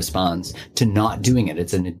system responds to not doing it.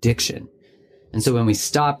 It's an addiction. And so when we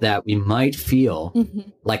stop that, we might feel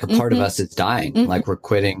like a part of us is dying, like we're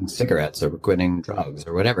quitting cigarettes or we're quitting drugs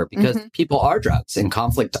or whatever, because people are drugs and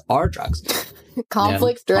conflict are drugs.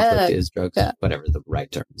 Conflict is drugs, whatever the right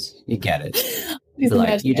terms. You get it.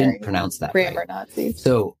 Like, you didn't pronounce that grammar right. Nazis.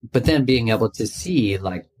 So, but then being able to see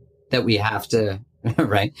like that we have to,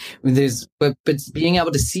 right? But being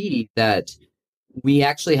able to see that we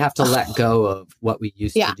actually have to let go of what we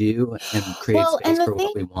used to do and create space for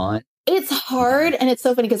what we want. It's hard. And it's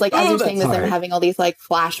so funny because like, as you're saying this, I'm having all these like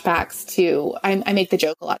flashbacks to, I make the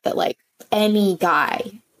joke a lot that like any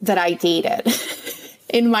guy that I dated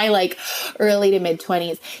in my like early to mid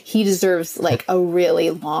 20s, he deserves like a really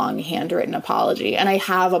long handwritten apology. And I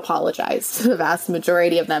have apologized to the vast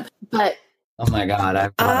majority of them, but oh my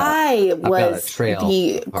God. I was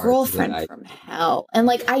the girlfriend from hell. And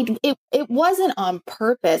like, it wasn't on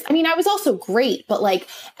purpose. I mean, I was also great, but like,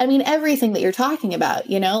 I mean, everything that you're talking about,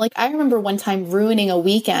 you know, like I remember one time ruining a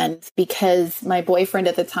weekend because my boyfriend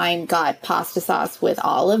at the time got pasta sauce with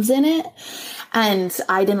olives in it. And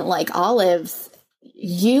I didn't like olives.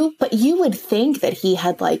 But you would think that he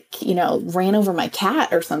had like, you know, ran over my cat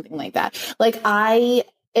or something like that. Like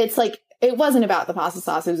it's like, it wasn't about the pasta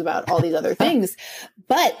sauce. It was about all these other things.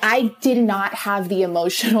 But I did not have the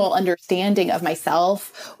emotional understanding of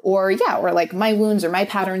myself or like my wounds or my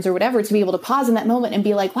patterns or whatever to be able to pause in that moment and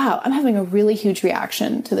be like, wow, I'm having a really huge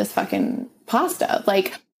reaction to this fucking pasta.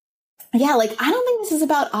 Like, yeah, like, I don't think this is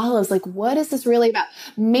about olives. Like, what is this really about?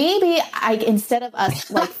 Maybe instead of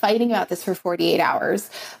us like fighting about this for 48 hours,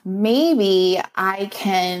 maybe I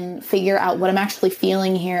can figure out what I'm actually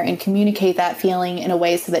feeling here and communicate that feeling in a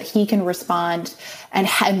way so that he can respond and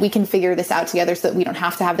we can figure this out together so that we don't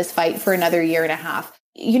have to have this fight for another year and a half.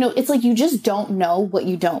 You know, it's like, you just don't know what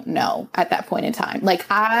you don't know at that point in time. Like,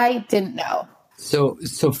 I didn't know. So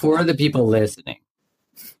for the people listening,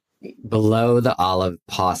 below the olive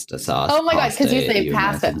pasta sauce. Oh my God, because you say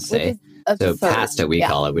pasta. So pasta we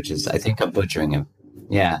call it, which is, I think, a butchering of,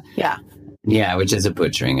 Yeah, which is a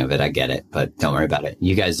butchering of it. I get it, but don't worry about it.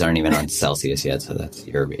 You guys aren't even on Celsius yet, so that's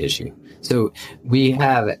your issue. So we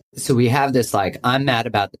have this like, I'm mad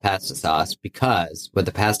about the pasta sauce because what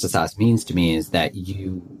the pasta sauce means to me is that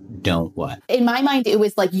you don't what? In my mind, it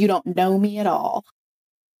was like, you don't know me at all.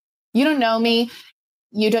 You don't know me.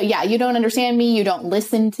 You don't understand me. You don't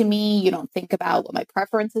listen to me. You don't think about what my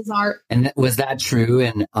preferences are. And was that true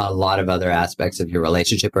in a lot of other aspects of your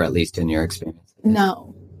relationship, or at least in your experience?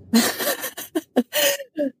 No.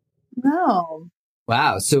 No.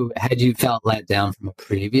 Wow. So had you felt let down from a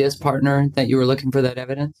previous partner that you were looking for that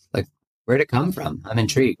evidence? Like, where'd it come from? I'm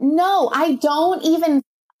intrigued. No, I don't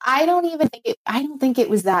think it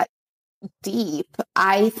was that deep.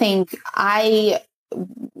 I think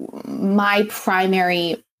my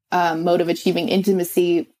primary mode of achieving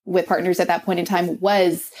intimacy with partners at that point in time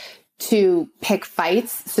was to pick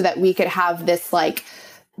fights so that we could have this like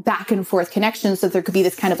back and forth connection, so that there could be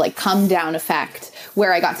this kind of like come down effect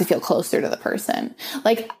where I got to feel closer to the person.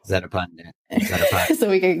 Like, is that a pun? So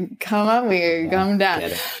we could come up, we could come down.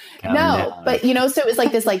 But you know, so it was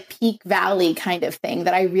like this like peak valley kind of thing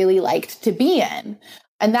that I really liked to be in.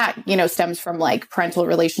 And that, you know, stems from like parental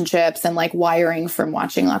relationships and like wiring from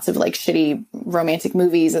watching lots of like shitty romantic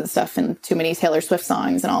movies and stuff and too many Taylor Swift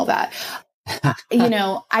songs and all that.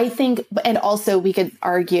 I think, and also we could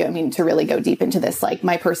argue, I mean, to really go deep into this, like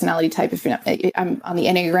my personality type, if you're not, I'm on the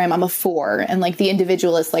Enneagram, I'm a 4, and like the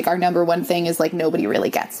individualist, like our number one thing is like, nobody really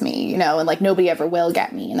gets me, and like nobody ever will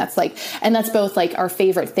get me. And that's both like our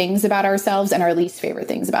favorite things about ourselves and our least favorite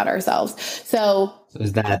things about ourselves. So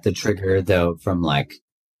is that the trigger though, from like,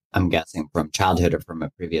 I'm guessing from childhood or from a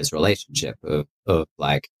previous relationship of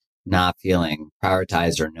like not feeling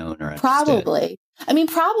prioritized or known or understood? Probably. I mean,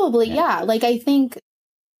 probably, yeah. Like, I think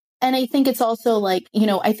it's also like,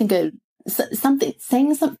 I think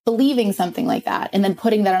believing something like that and then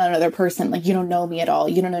putting that on another person, like, you don't know me at all.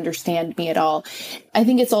 You don't understand me at all. I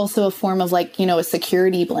think it's also a form of like, a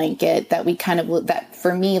security blanket that we that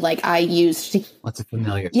for me, like I used to. What's a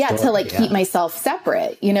familiar story? To like keep Yeah. myself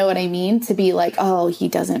separate. You know what I mean? To be like, oh, he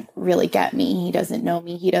doesn't really get me. He doesn't know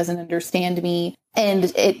me. He doesn't understand me.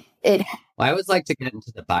 And well, I always like to get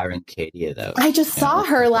into the Byron Katie though. I just saw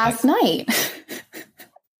her last night.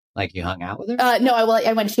 Like you hung out with her? No,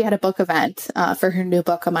 I went, she had a book event for her new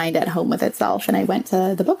book, A Mind at Home with Itself. And I went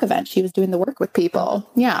to the book event. She was doing the work with people.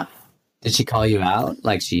 Yeah. Did she call you out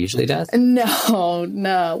like she usually does?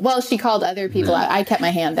 No. Well, she called other people out. I kept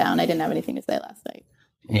my hand down. I didn't have anything to say last night.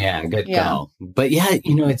 Yeah, good call. But yeah,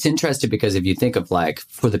 it's interesting because if you think of like,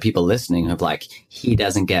 for the people listening of like, he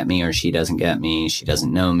doesn't get me or she doesn't get me, she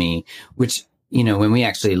doesn't know me, which, when we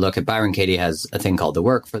actually look at Byron Katie has a thing called The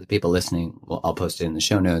Work for the people listening. Well, I'll post it in the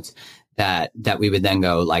show notes that we would then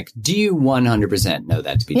go like, do you 100% know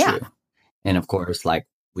that to be true? And of course, like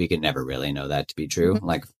we could never really know that to be true. Mm-hmm.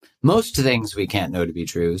 Like most things we can't know to be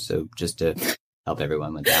true. So just to help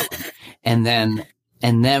everyone with that one.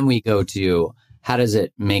 And then we go to, how does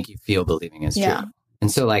it make you feel believing is true? And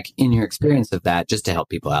so like in your experience of that, just to help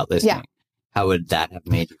people out listening, how would that have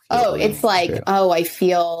made you feel? Oh, it's like, I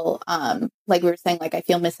feel, like we were saying, like I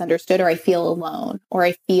feel misunderstood or I feel alone, or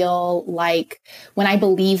I feel like when I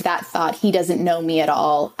believe that thought, he doesn't know me at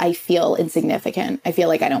all, I feel insignificant. I feel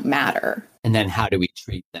like I don't matter. And then how do we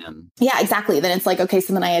treat them? Yeah, exactly. Then it's like, okay,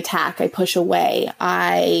 so then I attack, I push away,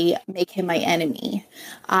 I make him my enemy.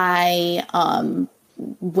 I,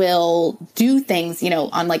 will do things,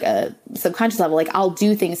 on like a subconscious level, like I'll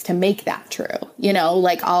do things to make that true,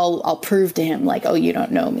 like I'll prove to him like, oh, you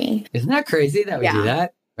don't know me. Isn't that crazy that we do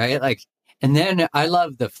that? Right. Like, and then I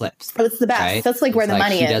love the flips. Oh, it's the best. Right? That's like where the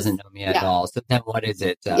money is. He doesn't know me at all. So then what is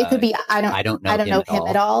it? It could be, I don't know him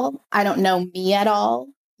at all. I don't know me at all.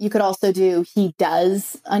 You could also do, he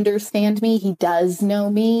does understand me. He does know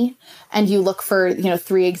me. And you look for,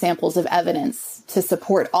 3 examples of evidence to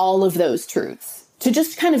support all of those truths. To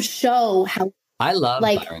just kind of show how I love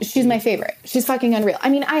like Byron. She's my favorite. She's fucking unreal. I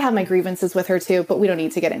mean, I have my grievances with her too, but we don't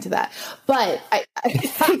need to get into that. But I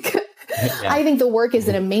think I think the work is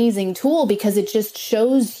an amazing tool because it just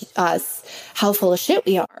shows us how full of shit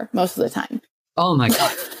we are most of the time. Oh my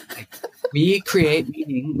God. We create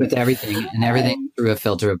meaning with everything and everything through a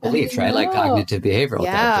filter of beliefs, right? Like cognitive behavioral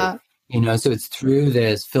therapy. So it's through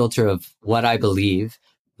this filter of what I believe.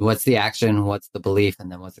 What's the action? What's the belief?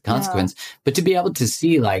 And then what's the consequence? Yeah. But to be able to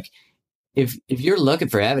see, like, if you're looking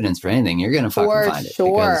for evidence for anything, you're going to fucking find it.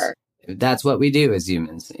 Because that's what we do as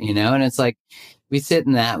humans, And it's like, we sit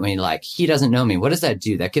in that when like, he doesn't know me. What does that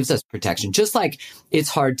do? That gives us protection. Just like it's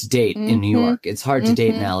hard to date in New York. It's hard to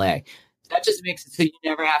date in LA. That just makes it so you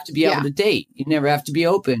never have to be able to date. You never have to be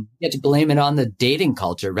open. You have to blame it on the dating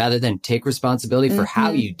culture rather than take responsibility for how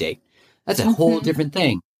you date. That's a whole different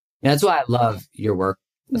thing. And that's why I love your work.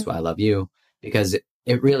 That's why I love you, because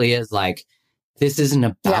it really is like, this isn't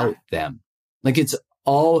about them. Like it's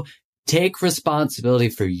all take responsibility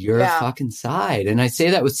for your fucking side. And I say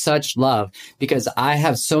that with such love because I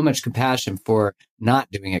have so much compassion for not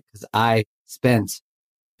doing it because I spent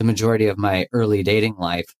the majority of my early dating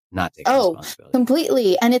life not taking responsibility.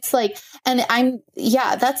 Completely. And it's like, and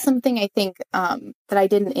that's something I think that I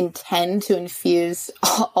didn't intend to infuse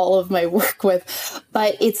all of my work with,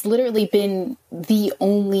 but it's literally been the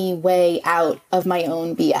only way out of my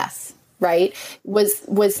own BS, right?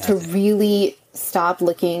 Was to really stop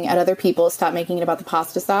looking at other people, stop making it about the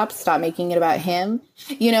pasta stop making it about him,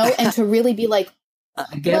 and to really be like,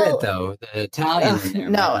 I get it though. The Italian. There,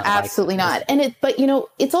 no, absolutely not. And but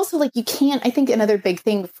it's also like you can't, I think another big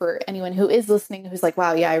thing for anyone who is listening, who's like,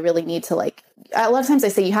 wow, yeah, I really need to like, a lot of times I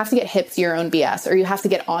say you have to get hip to your own BS or you have to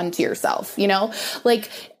get on to yourself, like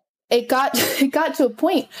it got to a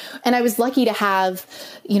point and I was lucky to have,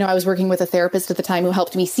 I was working with a therapist at the time who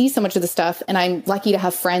helped me see so much of the stuff. And I'm lucky to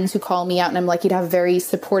have friends who call me out and I'm lucky to have very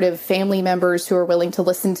supportive family members who are willing to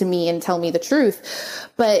listen to me and tell me the truth.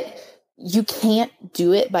 But you can't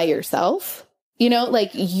do it by yourself.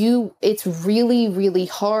 Like it's really, really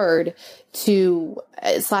hard to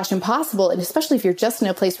 / impossible. And especially if you're just in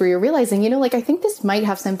a place where you're realizing, like, I think this might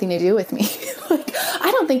have something to do with me. Like,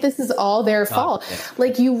 I don't think this is all their fault. Yeah.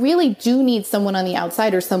 Like, you really do need someone on the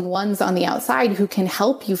outside or someone's on the outside who can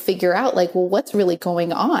help you figure out, like, well, what's really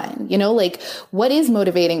going on? Like, what is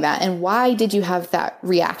motivating that? And why did you have that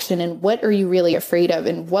reaction? And what are you really afraid of?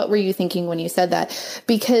 And what were you thinking when you said that?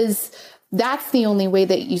 Because that's the only way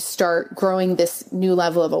that you start growing this new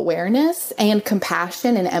level of awareness and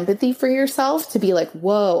compassion and empathy for yourself to be like,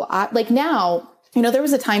 whoa, now, there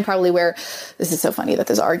was a time probably where this is so funny that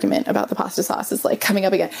this argument about the pasta sauce is like coming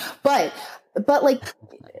up again, but like,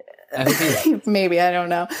 maybe, I don't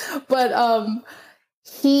know. But,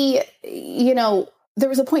 there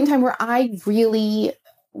was a point in time where I really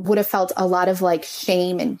would have felt a lot of like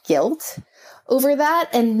shame and guilt over that.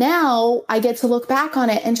 And now I get to look back on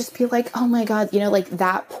it and just be like, oh my God, like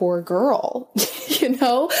that poor girl,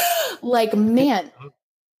 like, man,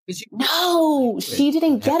 no, she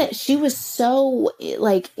didn't get it. She was so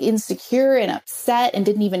like insecure and upset and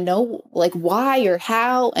didn't even know like why or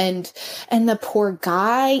how. And the poor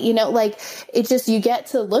guy, like it just, you get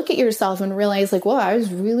to look at yourself and realize like, whoa, I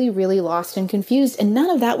was really, really lost and confused. And none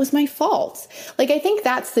of that was my fault. Like, I think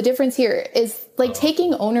that's the difference here is like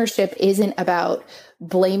taking ownership isn't about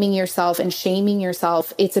blaming yourself and shaming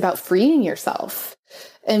yourself. It's about freeing yourself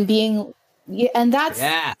and being. Yeah, and that's,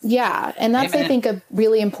 and that's, Amen. I think, a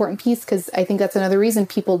really important piece, because I think that's another reason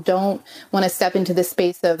people don't want to step into this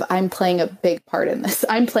space of, I'm playing a big part in this.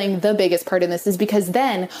 I'm playing the biggest part in this, is because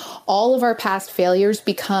then all of our past failures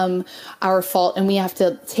become our fault and we have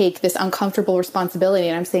to take this uncomfortable responsibility.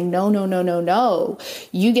 And I'm saying, no.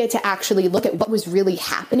 You get to actually look at what was really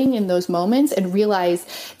happening in those moments and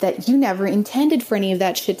realize that you never intended for any of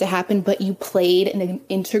that shit to happen, but you played an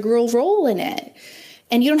integral role in it.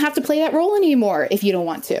 And you don't have to play that role anymore if you don't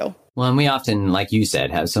want to. Well, and we often, like you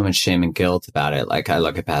said, have so much shame and guilt about it. Like I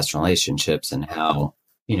look at past relationships and how,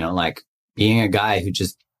 like being a guy who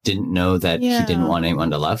just didn't know that he didn't want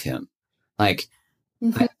anyone to love him. Like,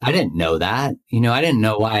 I didn't know that. I didn't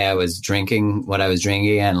know why I was drinking what I was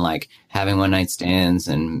drinking and like having one night stands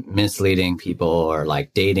and misleading people or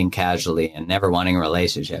like dating casually and never wanting a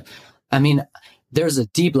relationship. I mean, there's a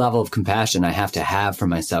deep level of compassion I have to have for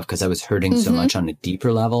myself because I was hurting so much on a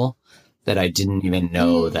deeper level that I didn't even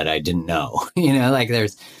know that I didn't know, like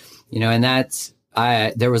there's, and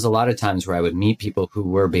there was a lot of times where I would meet people who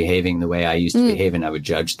were behaving the way I used to behave and I would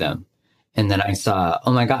judge them. And then I saw,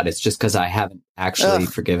 oh my God, it's just because I haven't actually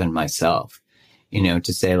forgiven myself,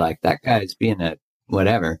 to say like that guy's being a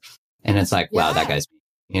whatever. And it's like, wow, that guy's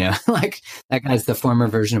like that guy's the former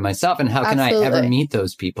version of myself. And how can I ever meet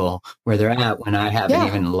those people where they're at when I haven't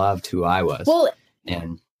even loved who I was? Well,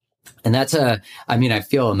 and that's I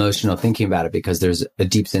feel emotional thinking about it because there's a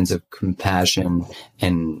deep sense of compassion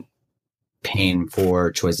and pain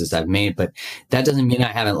for choices I've made, but that doesn't mean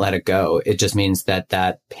I haven't let it go. It just means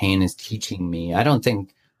that pain is teaching me. I don't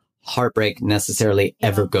think heartbreak necessarily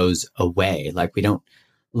ever goes away. Like we don't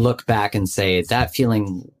look back and say that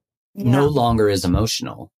feeling no longer is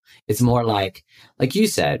emotional. It's more like you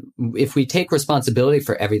said, if we take responsibility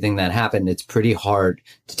for everything that happened, it's pretty hard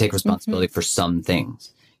to take responsibility for some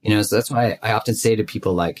things, so that's why I often say to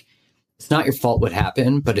people, like, it's not your fault what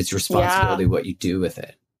happened, but it's your responsibility what you do with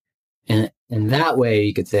it. And that way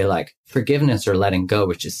you could say like forgiveness or letting go,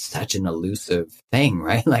 which is such an elusive thing,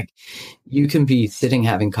 right? Like you can be sitting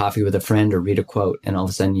having coffee with a friend or read a quote and all of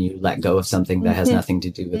a sudden you let go of something that has nothing to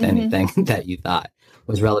do with anything that you thought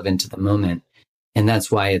was relevant to the moment. And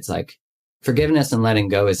that's why it's like forgiveness and letting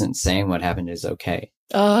go isn't saying what happened is okay.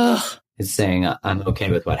 It's saying I'm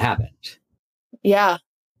okay with what happened. Yeah.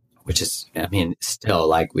 Which is, still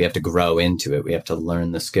like we have to grow into it. We have to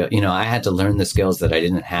learn the skill. I had to learn the skills that I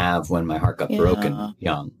didn't have when my heart got broken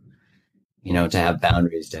young, to have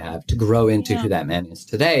boundaries, to grow into who that man is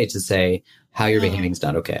today, to say how you're behaving is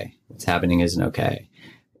not okay. What's happening isn't okay.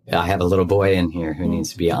 I have a little boy in here who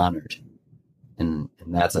needs to be honored. And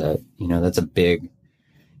that's that's a big,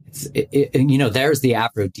 there's the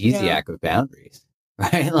aphrodisiac of boundaries,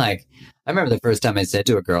 right? Like, I remember the first time I said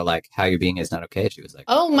to a girl, like, how you're being is not okay. She was like,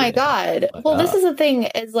 oh my God. Like, well, this is the thing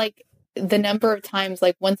is like the number of times,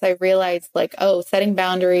 like once I realized like, setting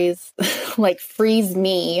boundaries like frees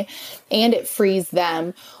me and it frees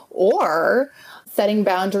them, or setting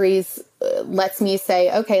boundaries lets me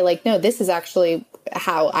say, okay, like, no, this is actually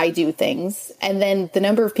how I do things. And then the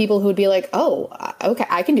number of people who would be like, oh, okay,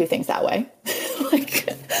 I can do things that way. Like,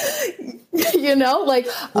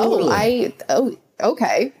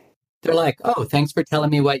 okay. They're like, oh, thanks for telling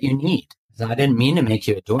me what you need. I didn't mean to make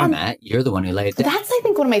you a doormat. You're the one who laid it down. That's, I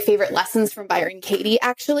think, one of my favorite lessons from Byron Katie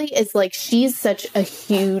actually is like, she's such a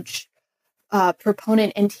huge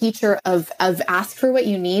proponent and teacher of ask for what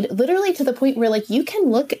you need, literally to the point where like you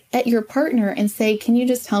can look at your partner and say, can you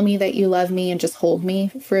just tell me that you love me and just hold me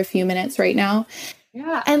for a few minutes right now?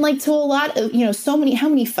 Yeah. And like to a lot of, how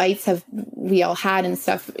many fights have we all had and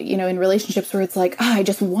stuff, in relationships where it's like, oh, I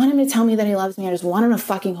just want him to tell me that he loves me. I just want him to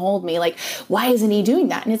fucking hold me. Like, why isn't he doing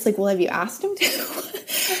that? And it's like, well, have you asked him to?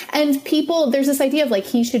 And there's this idea of like,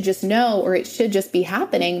 he should just know, or it should just be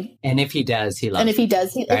happening. And if he does, he loves me. And if he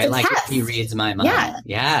does, it's right? a Like test. if he reads my mind. Yeah.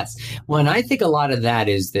 Yes. Well, and I think a lot of that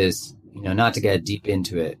is this, not to get deep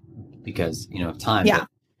into it because, of time. Yeah. But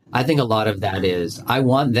I think a lot of that is I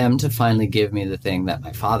want them to finally give me the thing that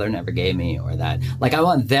my father never gave me, or that like I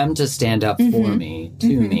want them to stand up for me,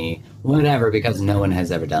 to me, whatever, because no one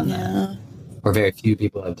has ever done that. Or very few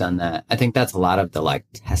people have done that. I think that's a lot of the like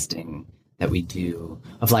testing that we do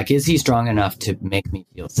of like, is he strong enough to make me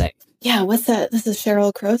feel safe? Yeah. What's that? This is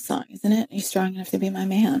Sheryl Crow's song, isn't it? He's strong enough to be my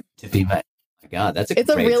man. To be my God, it's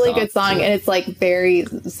a really good song, and it's like very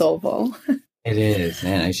soulful. It is,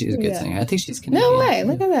 man. She's a good singer. I think she's Canadian. No way!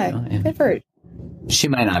 Look at that. Good for her. She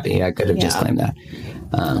might not be. I could have just claimed that.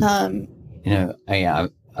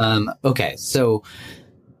 Okay, so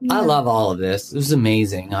I love all of this. This was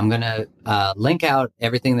amazing. I'm gonna link out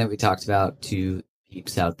everything that we talked about to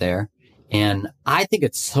peeps out there, and I think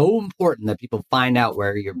it's so important that people find out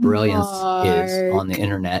where your brilliance is on the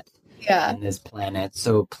internet. Yeah. On this planet.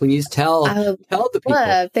 So please tell the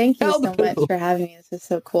people. Thank you so much for having me. This is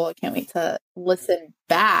so cool. I can't wait to listen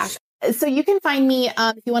back. So you can find me,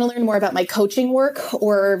 if you want to learn more about my coaching work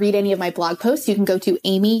or read any of my blog posts, you can go to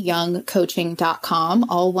amyyoungcoaching.com,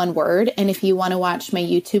 all one word. And if you want to watch my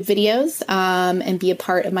YouTube videos and be a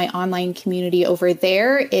part of my online community over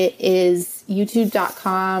there, it is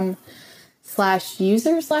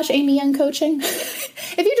youtube.com/user/Amy Young Coaching.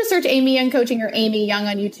 If you just search Amy Young Coaching or Amy Young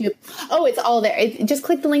on YouTube, it's all there. Just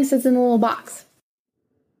click the links that's in the little box.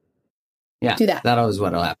 Yeah, do that. That always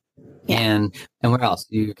what'll happen. Yeah. And where else?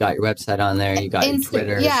 You got your website on there. You got your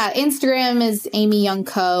Twitter. Yeah, Instagram is Amy Young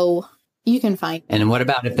Co. You can find. And what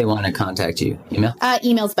about if they want to contact you? Email?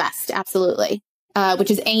 Email's best, absolutely.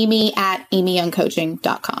 Which is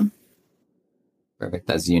amy@amyyoungcoaching.com. Perfect.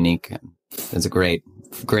 That's unique. That's a great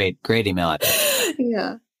email address.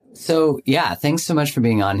 Yeah. So thanks so much for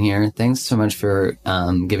being on here. Thanks so much for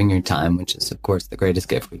giving your time, which is of course the greatest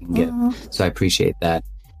gift we can give. So I appreciate that.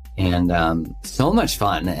 And so much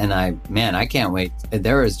fun. And I can't wait.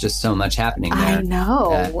 There is just so much happening there. I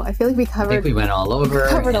know. I feel like I think we went all over.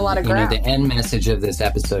 Covered a lot of ground. The end message of this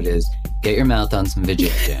episode is get your mouth on some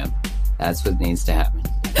video jam. That's what needs to happen.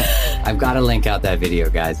 I've got to link out that video,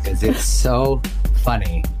 guys, because it's so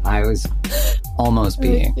funny. I was almost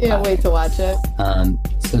being. Can't wait to watch it.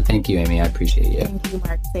 So thank you, Amy. I appreciate you. Thank you,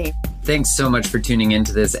 Mark. Same. Thanks so much for tuning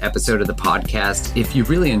into this episode of the podcast. If you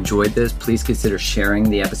really enjoyed this, please consider sharing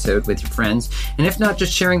the episode with your friends. And if not,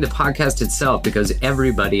 just sharing the podcast itself, because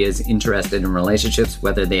everybody is interested in relationships,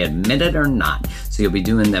 whether they admit it or not. So you'll be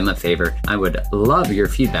doing them a favor. I would love your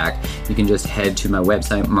feedback. You can just head to my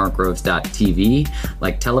website, markgroves.tv,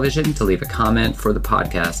 like television, to leave a comment for the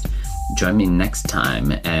podcast. Join me next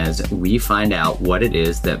time as we find out what it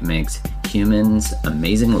is that makes humans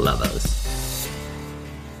amazing lovers.